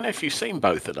 Now, I don't know if you've seen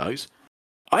both of those.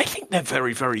 I think they're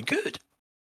very, very good.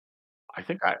 I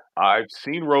think I've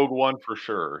seen Rogue One for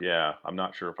sure. Yeah, I'm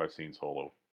not sure if I've seen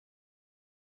Solo.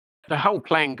 The whole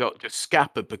plan got just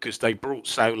scuppered because they brought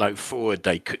Solo forward.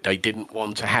 They didn't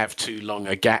want to have too long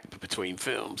a gap between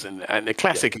films, and the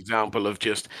classic example of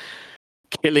just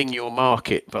killing your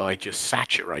market by just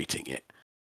saturating it.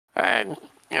 And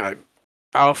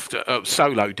after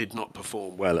Solo did not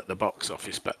perform well at the box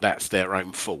office, but that's their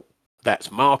own fault.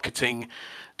 That's marketing.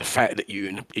 The fact that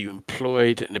you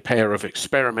employed a pair of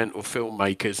experimental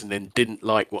filmmakers and then didn't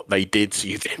like what they did, so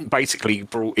you then basically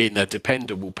brought in a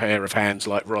dependable pair of hands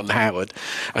like Ron Howard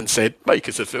and said, make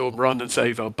us a film, Ron, and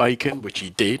save our bacon, which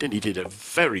he did, and he did a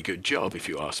very good job, if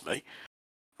you ask me.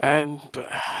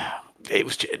 But it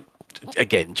was,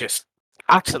 again, just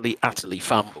utterly, utterly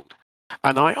fumbled.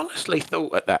 And I honestly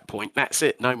thought at that point, that's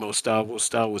it, no more Star Wars.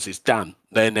 Star Wars is done.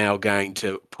 They're now going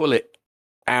to pull it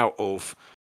out of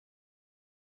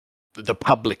the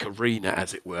public arena,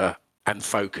 as it were, and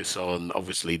focus on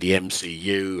obviously the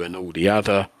MCU and all the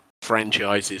other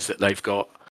franchises that they've got.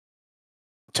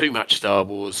 Too much Star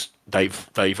Wars. They've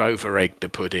over-egged the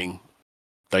pudding.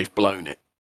 They've blown it.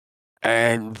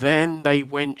 And then they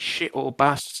went shit or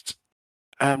bust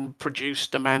and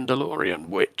produced The Mandalorian,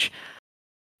 which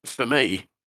for me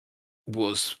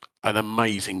was an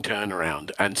amazing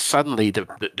turnaround. And suddenly the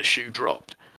shoe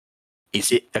dropped. Is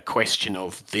it a question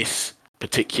of this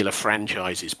particular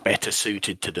franchise is better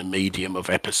suited to the medium of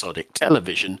episodic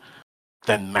television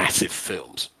than massive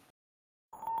films?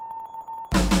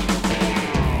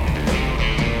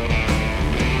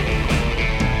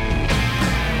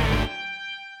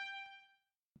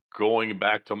 Going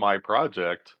back to my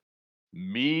project,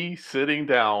 me sitting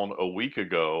down a week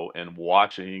ago and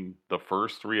watching the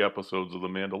first 3 episodes of The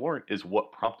Mandalorian is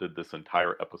what prompted this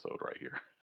entire episode right here.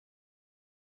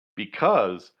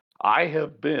 Because I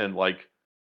have been like,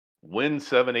 when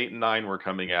 7, 8, and 9 were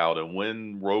coming out, and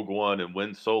when Rogue One and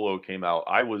when Solo came out,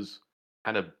 I was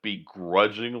kind of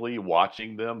begrudgingly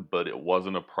watching them, but it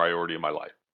wasn't a priority in my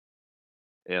life.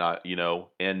 And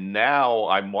and now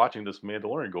I'm watching this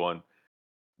Mandalorian going,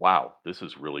 wow, this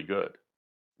is really good.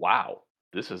 Wow,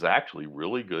 this is actually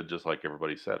really good, just like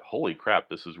everybody said. Holy crap,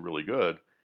 this is really good.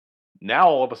 Now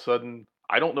all of a sudden,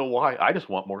 I don't know why, I just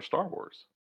want more Star Wars,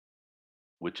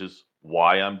 which is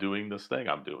why I'm doing this thing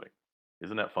I'm doing.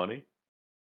 Isn't that funny?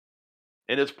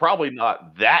 And it's probably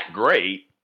not that great,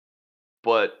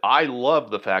 but I love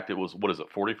the fact it was, what is it,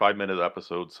 45-minute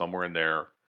episode, somewhere in there.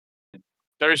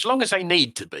 They're as long as they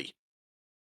need to be.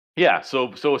 Yeah,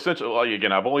 so essentially, well,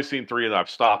 again, I've only seen 3 and I've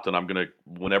stopped, and I'm gonna,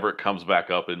 whenever it comes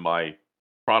back up in my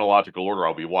chronological order,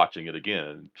 I'll be watching it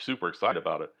again. Super excited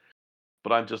about it.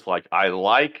 But I'm just like, I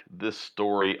like this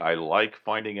story. I like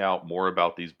finding out more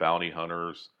about these bounty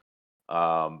hunters.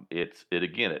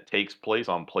 It takes place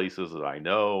on places that I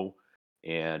know,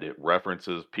 and it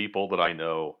references people that I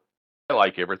know. I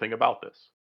like everything about this.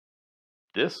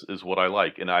 This is what I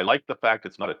like, and I like the fact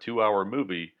it's not a 2-hour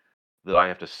movie that I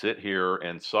have to sit here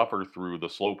and suffer through the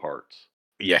slow parts,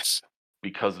 Yes.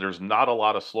 because there's not a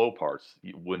lot of slow parts.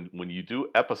 When you do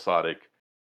episodic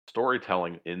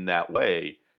storytelling in that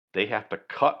way, they have to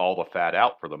cut all the fat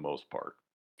out for the most part.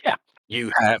 Yeah.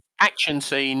 You have action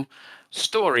scene,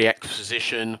 story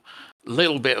exposition,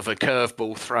 little bit of a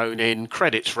curveball thrown in,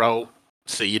 credits roll.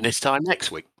 See you this time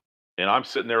next week. And I'm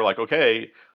sitting there like,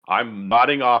 okay, I'm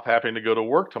nodding off having to go to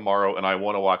work tomorrow, and I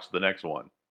want to watch the next one.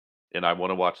 And I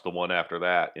want to watch the one after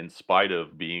that, in spite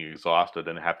of being exhausted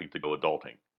and having to go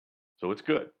adulting. So it's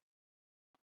good.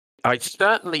 I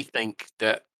certainly think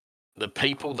that the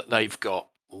people that they've got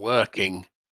working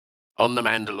on The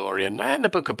Mandalorian and the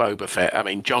Book of Boba Fett, I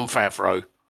mean, Jon Favreau,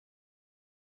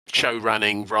 show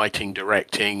running, writing,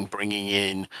 directing, bringing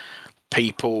in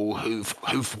people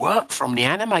who've worked from the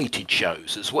animated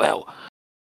shows as well.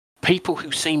 People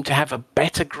who seem to have a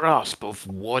better grasp of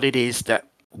what it is that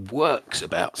works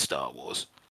about Star Wars.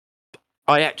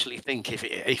 I actually think if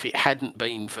it hadn't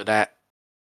been for that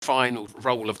final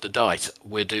roll of the dice,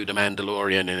 we'll do The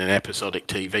Mandalorian in an episodic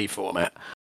TV format,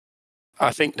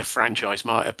 I think the franchise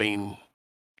might have been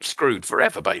screwed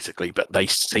forever, basically, but they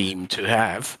seem to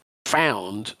have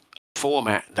found a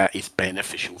format that is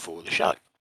beneficial for the show.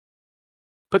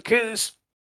 Because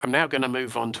I'm now going to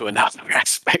move on to another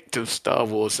aspect of Star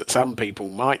Wars that some people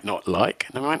might not like,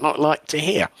 and they might not like to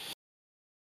hear.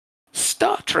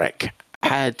 Star Trek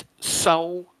had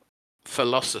soul,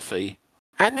 philosophy,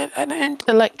 and an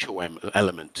intellectual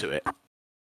element to it.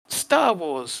 Star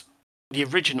Wars, the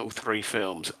original 3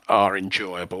 films, are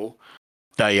enjoyable.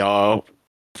 They are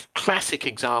classic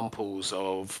examples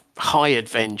of high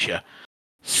adventure,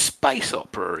 space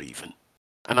opera even.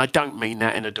 And I don't mean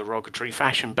that in a derogatory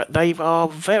fashion, but they are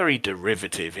very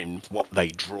derivative in what they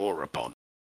draw upon.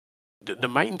 The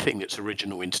main thing that's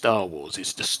original in Star Wars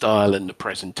is the style and the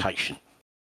presentation.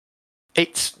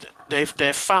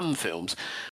 They're fun films,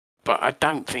 but I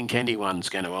don't think anyone's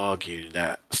going to argue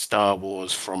that Star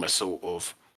Wars, from a sort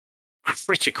of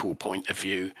critical point of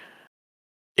view,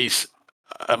 is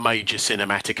a major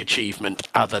cinematic achievement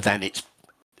other than its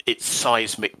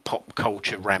seismic pop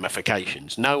culture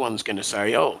ramifications. No one's going to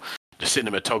say, "Oh, the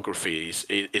cinematography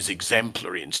is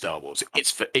exemplary in Star Wars."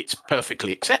 It's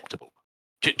perfectly acceptable.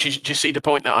 Do you see the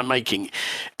point that I'm making?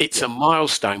 It's a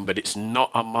milestone, but it's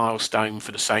not a milestone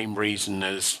for the same reason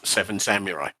as Seven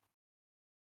Samurai.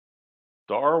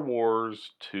 Star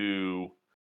Wars to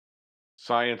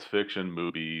science fiction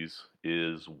movies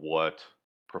is what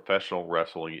professional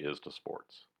wrestling is to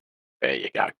sports. There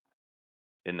you go.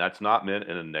 And that's not meant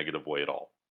in a negative way at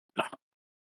all. No.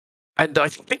 And I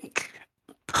think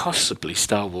possibly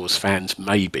Star Wars fans,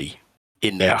 maybe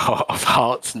in their heart of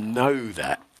hearts, know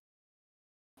that.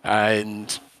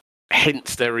 And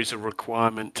hence there is a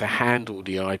requirement to handle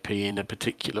the IP in a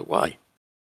particular way.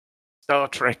 Star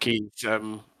Trek is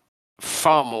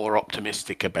far more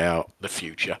optimistic about the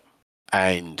future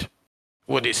and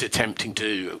what it's attempting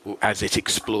to do as it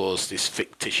explores this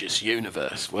fictitious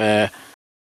universe, where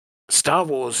Star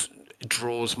Wars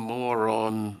draws more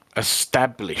on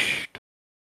established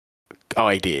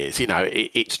ideas. You know,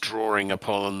 it's drawing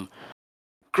upon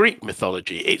Greek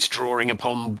mythology. It's drawing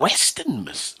upon Western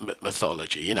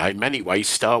mythology. You know, in many ways,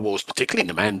 Star Wars, particularly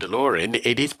in The Mandalorian,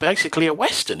 it is basically a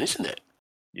Western, isn't it?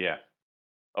 Yeah.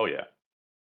 Oh yeah.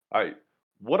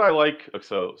 What I like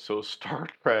so Star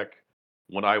Trek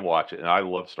when I watch it, and I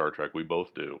love Star Trek, we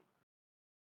both do.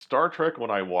 Star Trek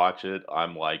when I watch it,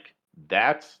 I'm like,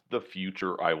 that's the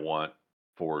future I want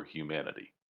for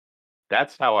humanity.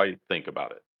 That's how I think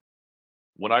about it.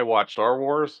 When I watch Star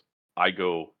Wars, I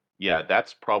go, yeah,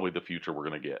 that's probably the future we're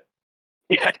going to get.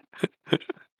 Yeah.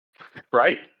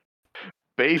 Right?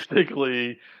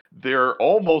 Basically, they're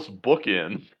almost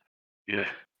bookend. Yeah.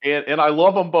 And I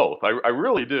love them both. I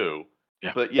really do.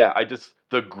 Yeah. But yeah, I just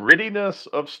the grittiness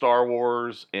of Star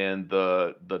Wars and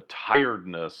the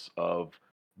tiredness of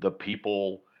the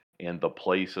people and the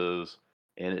places,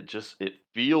 and it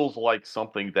feels like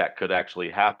something that could actually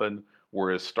happen.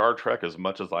 Whereas Star Trek, as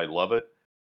much as I love it,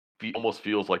 almost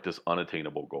feels like this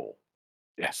unattainable goal.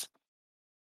 Yes.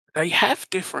 They have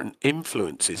different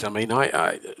influences. I mean,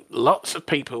 I lots of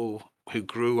people who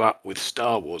grew up with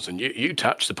Star Wars, and you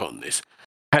touched upon this,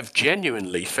 have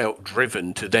genuinely felt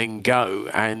driven to then go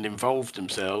and involve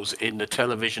themselves in the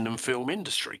television and film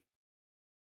industry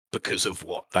because of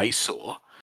what they saw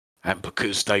and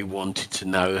because they wanted to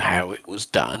know how it was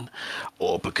done,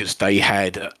 or because they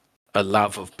had a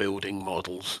love of building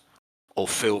models or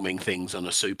filming things on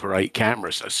a Super 8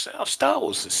 camera. So Star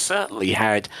Wars has certainly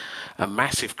had a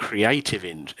massive creative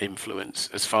influence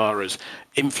as far as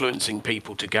influencing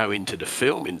people to go into the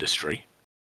film industry,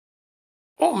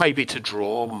 or maybe to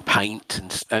draw and paint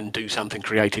and do something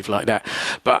creative like that.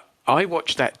 But I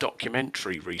watched that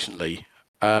documentary recently,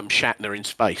 Shatner in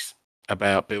Space,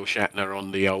 about Bill Shatner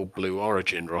on the old Blue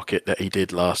Origin rocket that he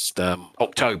did last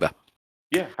October.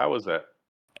 Yeah, how was that?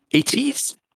 It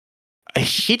is a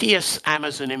hideous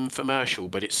Amazon infomercial,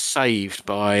 but it's saved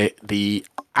by the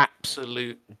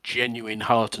absolute genuine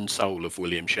heart and soul of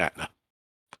William Shatner.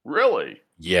 Really?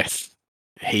 Yes.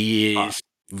 He is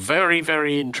very,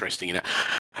 very interesting in it.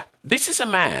 This is a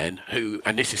man who,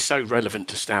 and this is so relevant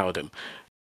to Stardom,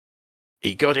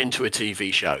 he got into a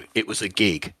TV show. It was a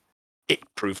gig. It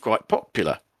proved quite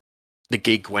popular. The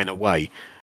gig went away.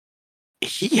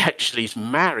 His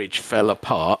marriage fell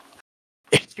apart.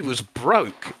 He was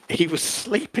broke. He was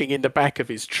sleeping in the back of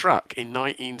his truck in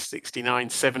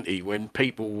 1969-70 when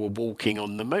people were walking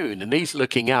on the moon. And he's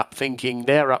looking up thinking,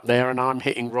 they're up there and I'm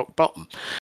hitting rock bottom.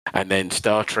 And then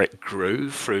Star Trek grew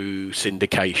through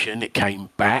syndication. It came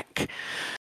back.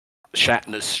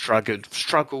 Shatner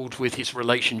struggled with his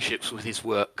relationships with his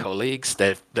work colleagues.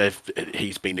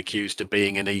 He's been accused of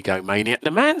being an egomaniac.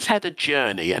 The man's had a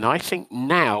journey, and I think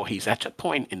now he's at a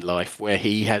point in life where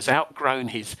he has outgrown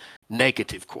his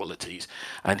negative qualities,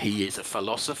 and he is a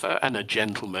philosopher and a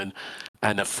gentleman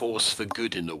and a force for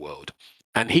good in the world.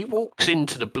 And he walks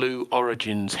into the Blue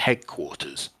Origins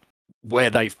headquarters, where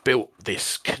they've built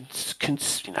this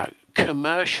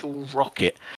commercial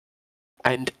rocket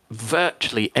And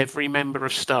virtually every member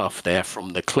of staff there, from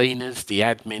the cleaners, the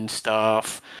admin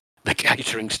staff, the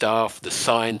catering staff, the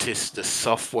scientists, the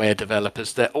software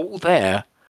developers, they're all there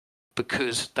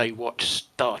because they watched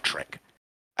Star Trek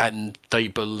and they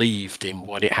believed in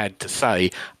what it had to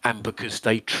say, and because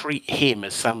they treat him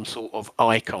as some sort of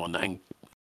icon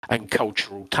and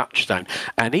cultural touchstone.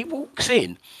 And he walks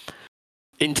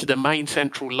into the main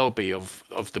central lobby of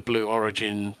the Blue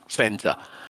Origin Centre,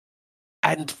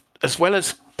 and as well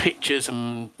as pictures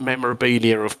and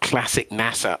memorabilia of classic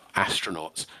NASA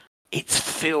astronauts, it's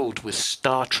filled with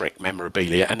Star Trek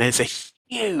memorabilia, and there's a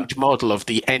huge model of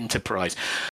the Enterprise.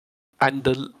 And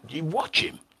you watch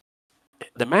him,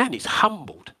 the man is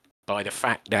humbled by the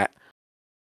fact that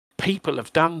people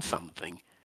have done something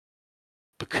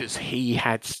because he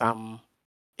had some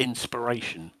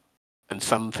inspiration and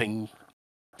something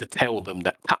to tell them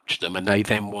that touched them, and they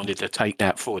then wanted to take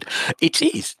that forward. It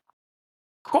is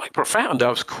quite profound. I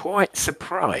was quite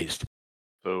surprised.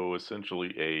 So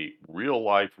essentially a real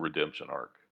life redemption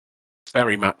arc.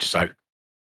 Very much so.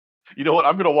 You know what?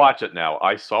 I'm going to watch it now.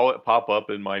 I saw it pop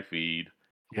up in my feed.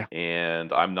 Yeah.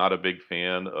 And I'm not a big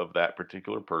fan of that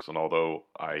particular person, although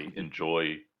I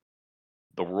enjoy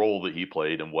the role that he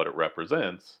played and what it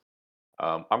represents.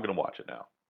 I'm going to watch it now.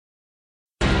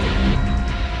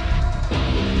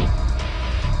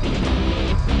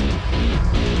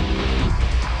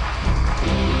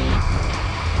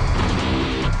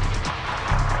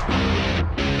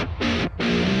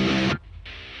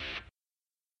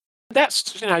 That's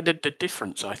the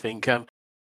difference, I think.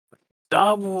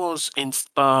 Star Wars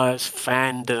inspires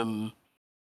fandom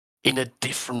in a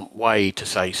different way to,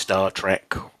 say, Star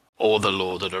Trek or The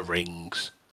Lord of the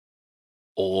Rings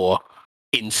or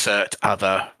insert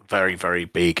other very, very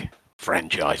big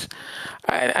franchise.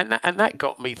 And that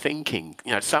got me thinking,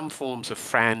 some forms of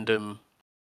fandom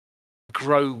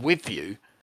grow with you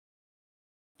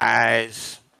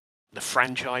as the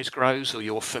franchise grows or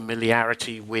your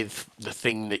familiarity with the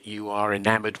thing that you are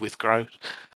enamored with grows.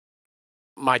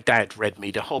 My dad read me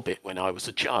The Hobbit when I was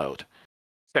a child.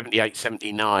 78,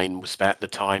 79 was about the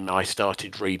time I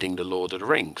started reading The Lord of the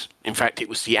Rings. In fact, it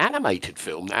was the animated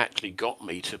film that actually got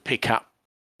me to pick up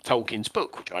Tolkien's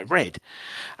book, which I read.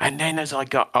 And then as I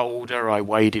got older, I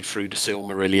waded through the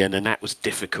Silmarillion, and that was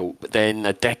difficult. But then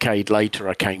a decade later,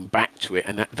 I came back to it.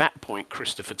 And at that point,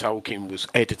 Christopher Tolkien was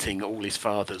editing all his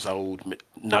father's old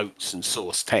notes and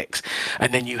source text.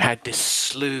 And then you had this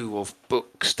slew of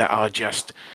books that are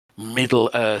just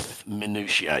Middle-earth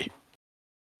minutiae.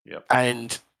 Yep.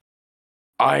 And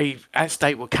as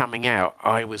they were coming out,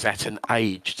 I was at an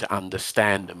age to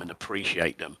understand them and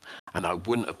appreciate them. And I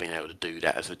wouldn't have been able to do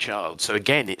that as a child. So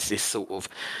again, it's this sort of,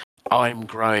 I'm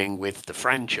growing with the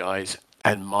franchise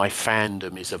and my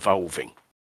fandom is evolving.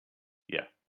 Yeah.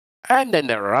 And then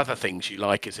there are other things you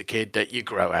like as a kid that you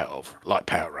grow out of, like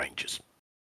Power Rangers.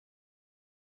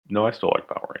 No, I still like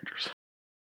Power Rangers.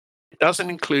 It doesn't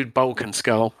include Bulk and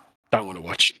Skull. Don't want to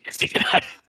watch it.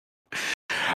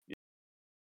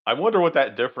 I wonder what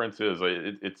that difference is.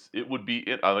 It would be.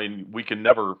 I mean, we can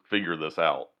never figure this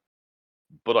out.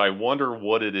 But I wonder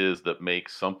what it is that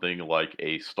makes something like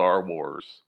a Star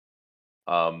Wars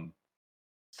um,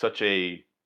 such a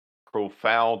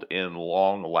profound and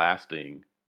long-lasting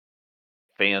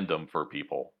fandom for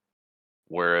people,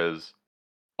 whereas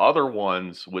other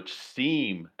ones which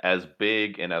seem as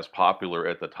big and as popular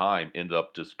at the time end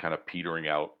up just kind of petering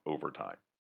out over time.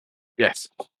 Yes,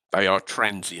 they are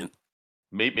transient.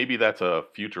 Maybe that's a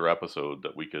future episode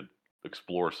that we could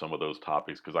explore some of those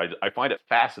topics because I find it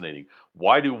fascinating.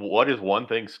 What is one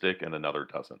thing stick and another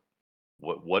doesn't?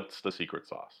 What's the secret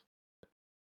sauce?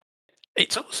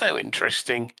 It's also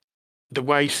interesting the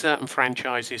way certain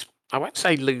franchises, I won't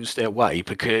say lose their way,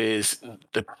 because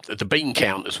the bean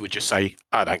counters would just say,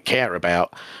 I don't care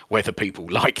about whether people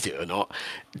liked it or not.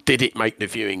 Did it make the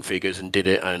viewing figures and did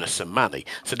it earn us some money?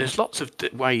 So there's lots of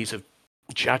ways of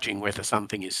judging whether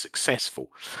something is successful.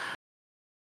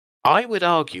 I would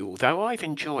argue, although I've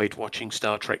enjoyed watching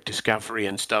Star Trek Discovery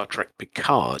and Star Trek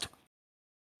Picard,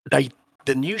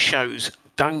 the new shows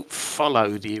don't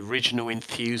follow the original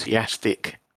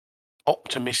enthusiastic,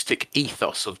 optimistic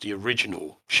ethos of the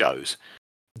original shows.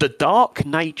 The dark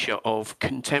nature of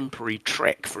contemporary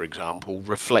Trek, for example,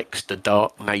 reflects the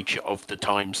dark nature of the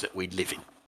times that we live in.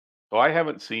 So I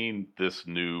haven't seen this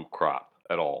new crop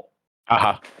at all.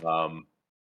 Uh-huh.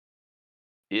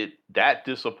 That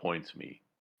disappoints me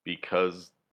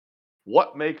because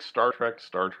what makes Star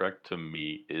Trek to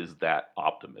me is that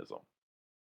optimism.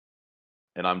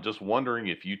 And I'm just wondering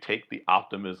if you take the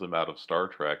optimism out of Star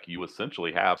Trek, you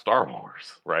essentially have Star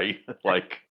Wars, right?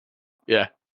 Like Yeah.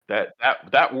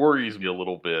 That worries me a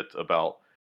little bit about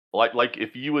like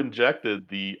if you injected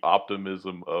the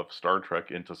optimism of Star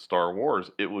Trek into Star Wars,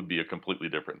 it would be a completely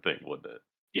different thing, wouldn't it?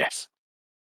 Yes.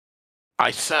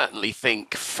 I certainly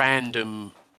think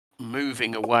fandom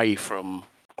moving away from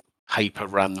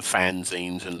paper-run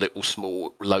fanzines and little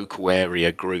small local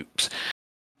area groups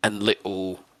and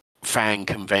little fan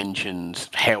conventions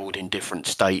held in different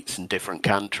states and different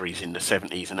countries in the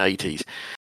 70s and 80s.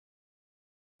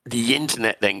 The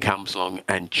internet then comes along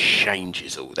and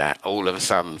changes all that. All of a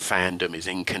sudden, fandom is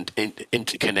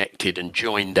interconnected and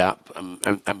joined up,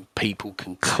 and people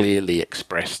can clearly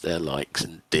express their likes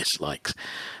and dislikes,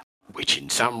 which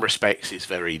in some respects is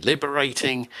very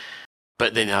liberating,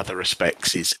 but in other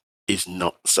respects is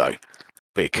not so.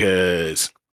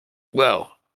 Because,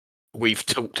 well, we've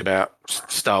talked about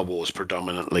Star Wars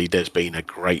predominantly. There's been a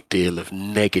great deal of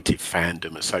negative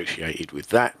fandom associated with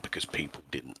that because people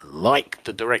didn't like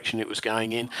the direction it was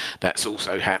going in. That's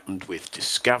also happened with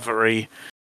Discovery.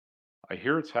 I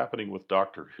hear it's happening with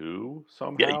Doctor Who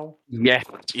somehow.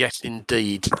 Yes,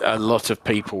 indeed. A lot of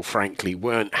people, frankly,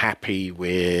 weren't happy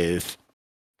with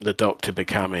the Doctor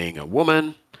becoming a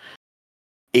woman.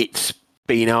 It's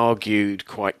been argued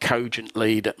quite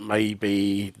cogently that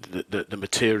maybe the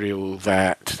material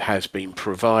that has been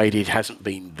provided hasn't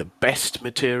been the best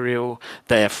material.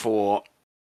 Therefore,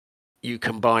 you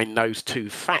combine those two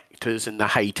factors and the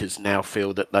haters now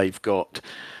feel that they've got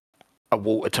a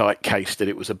watertight case that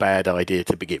it was a bad idea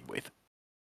to begin with.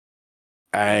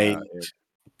 And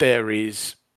there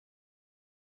is,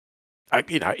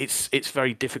 it's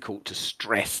very difficult to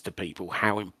stress to people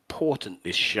how important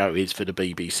this show is for the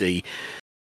BBC,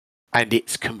 and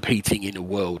it's competing in a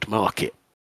world market.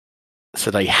 So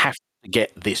they have to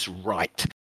get this right.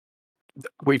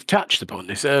 We've touched upon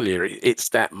this earlier. It's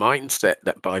that mindset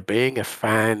that by being a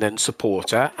fan and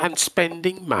supporter and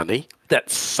spending money, that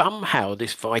somehow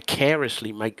this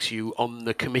vicariously makes you on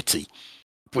the committee,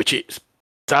 which it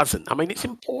doesn't. I mean, it's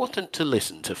important to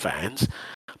listen to fans,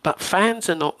 but fans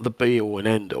are not the be-all and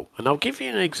end-all. And I'll give you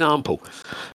an example.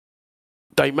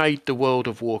 They made the World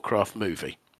of Warcraft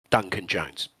movie, Duncan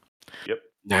Jones. Yep.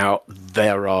 Now,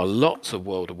 there are lots of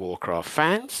World of Warcraft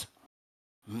fans,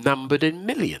 numbered in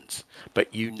millions,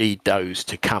 but you need those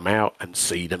to come out and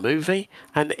see the movie,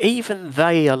 and even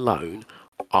they alone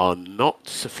are not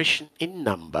sufficient in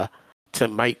number to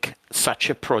make such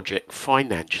a project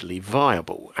financially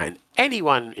viable. And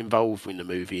anyone involved in the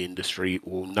movie industry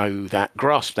will know that,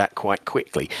 grasp that quite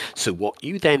quickly. So what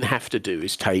you then have to do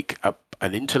is take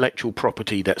an intellectual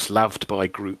property that's loved by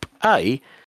Group A,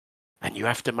 and you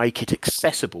have to make it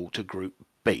accessible to Group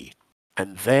B.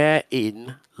 And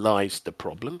therein lies the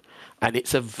problem. And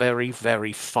it's a very,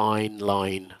 very fine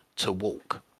line to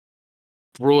walk.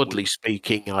 Broadly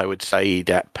speaking, I would say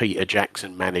that Peter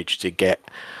Jackson managed to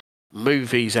get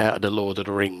movies out of the Lord of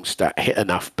the Rings that hit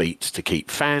enough beats to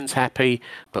keep fans happy,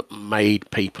 but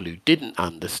made people who didn't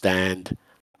understand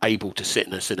able to sit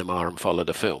in a cinema and follow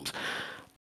the films.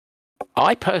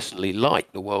 I personally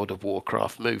like the World of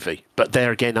Warcraft movie, but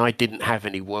there again, I didn't have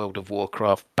any World of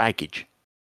Warcraft baggage.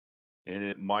 And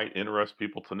it might interest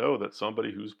people to know that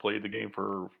somebody who's played the game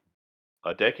for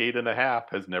a decade and a half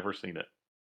has never seen it.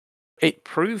 It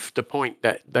proved the point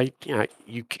that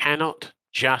you cannot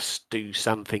just do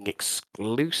something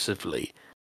exclusively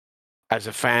as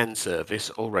a fan service,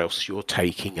 or else you're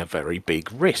taking a very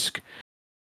big risk.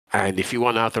 And if you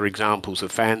want other examples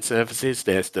of fan services,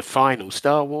 there's the final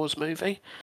Star Wars movie,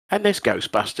 and there's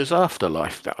Ghostbusters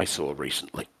Afterlife that I saw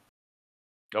recently.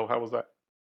 Oh, how was that?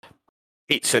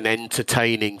 It's an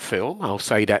entertaining film. I'll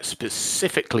say that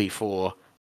specifically for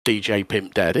DJ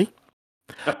Pimp Daddy.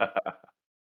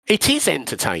 It is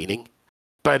entertaining,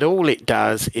 but all it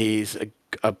does is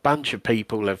a bunch of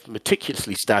people have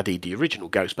meticulously studied the original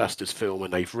Ghostbusters film,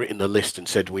 and they've written a list and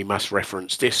said, we must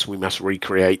reference this, we must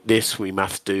recreate this, we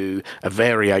must do a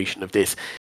variation of this.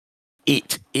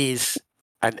 It is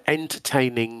an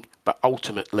entertaining, but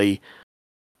ultimately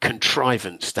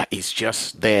contrivance that is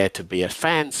just there to be a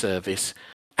fan service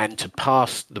and to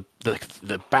pass the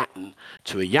baton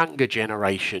to a younger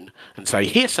generation and say,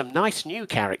 here's some nice new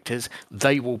characters.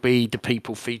 They will be the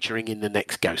people featuring in the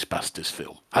next Ghostbusters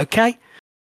film. Okay?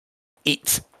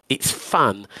 It's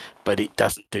fun, but it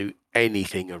doesn't do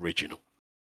anything original.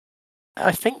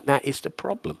 I think that is the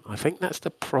problem. I think that's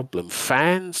the problem.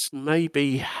 Fans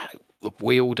maybe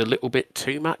wield a little bit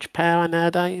too much power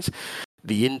nowadays.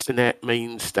 The internet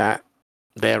means that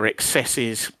their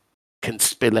excesses can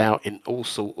spill out in all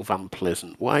sort of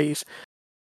unpleasant ways.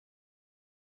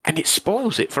 And it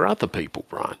spoils it for other people,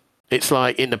 Brian. It's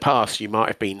like in the past, you might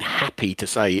have been happy to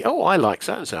say, oh, I like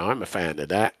so-and-so, I'm a fan of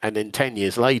that. And then 10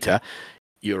 years later,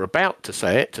 you're about to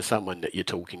say it to someone that you're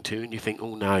talking to, and you think,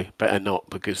 oh no, better not,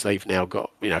 because they've now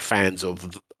got, fans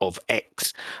of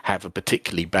X have a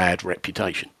particularly bad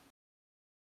reputation.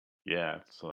 Yeah,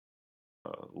 so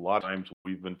a lot of times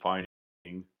we've been finding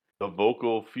the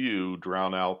vocal few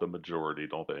drown out the majority,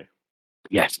 don't they?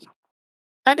 Yes.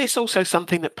 And it's also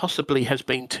something that possibly has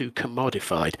been too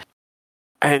commodified.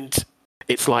 And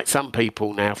it's like some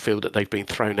people now feel that they've been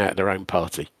thrown out of their own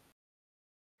party.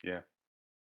 Yeah.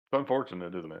 It's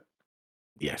unfortunate, isn't it?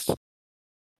 Yes.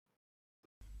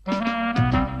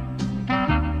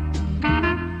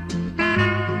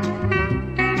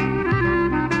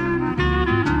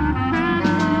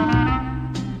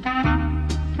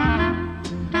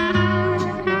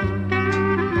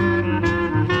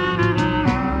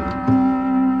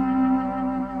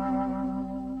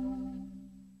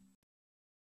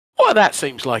 Well, that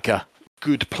seems like a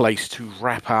good place to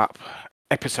wrap up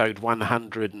episode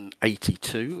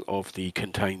 182 of the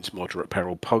Contains Moderate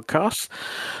Peril podcast.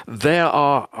 There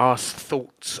are our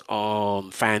thoughts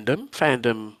on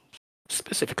fandom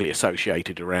specifically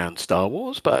associated around Star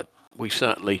Wars, but we've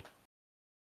certainly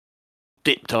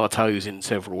dipped our toes in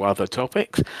several other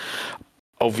topics.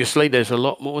 Obviously, there's a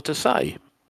lot more to say.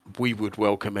 We would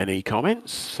welcome any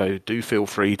comments, so do feel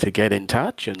free to get in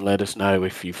touch and let us know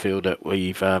if you feel that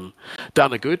we've done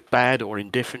a good, bad, or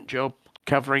indifferent job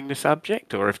covering the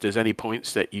subject, or if there's any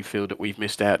points that you feel that we've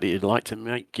missed out that you'd like to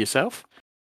make yourself.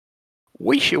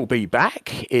 We shall be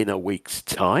back in a week's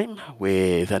time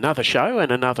with another show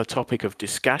and another topic of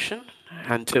discussion.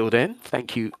 Until then,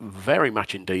 thank you very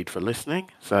much indeed for listening.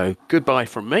 So goodbye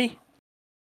from me.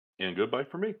 And goodbye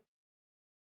from me.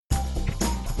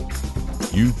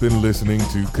 You've been listening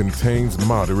to Contains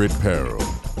Moderate Peril.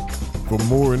 For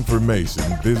more information,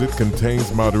 visit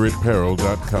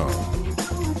containsmoderateperil.com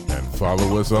and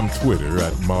follow us on Twitter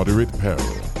at Moderate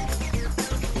Peril.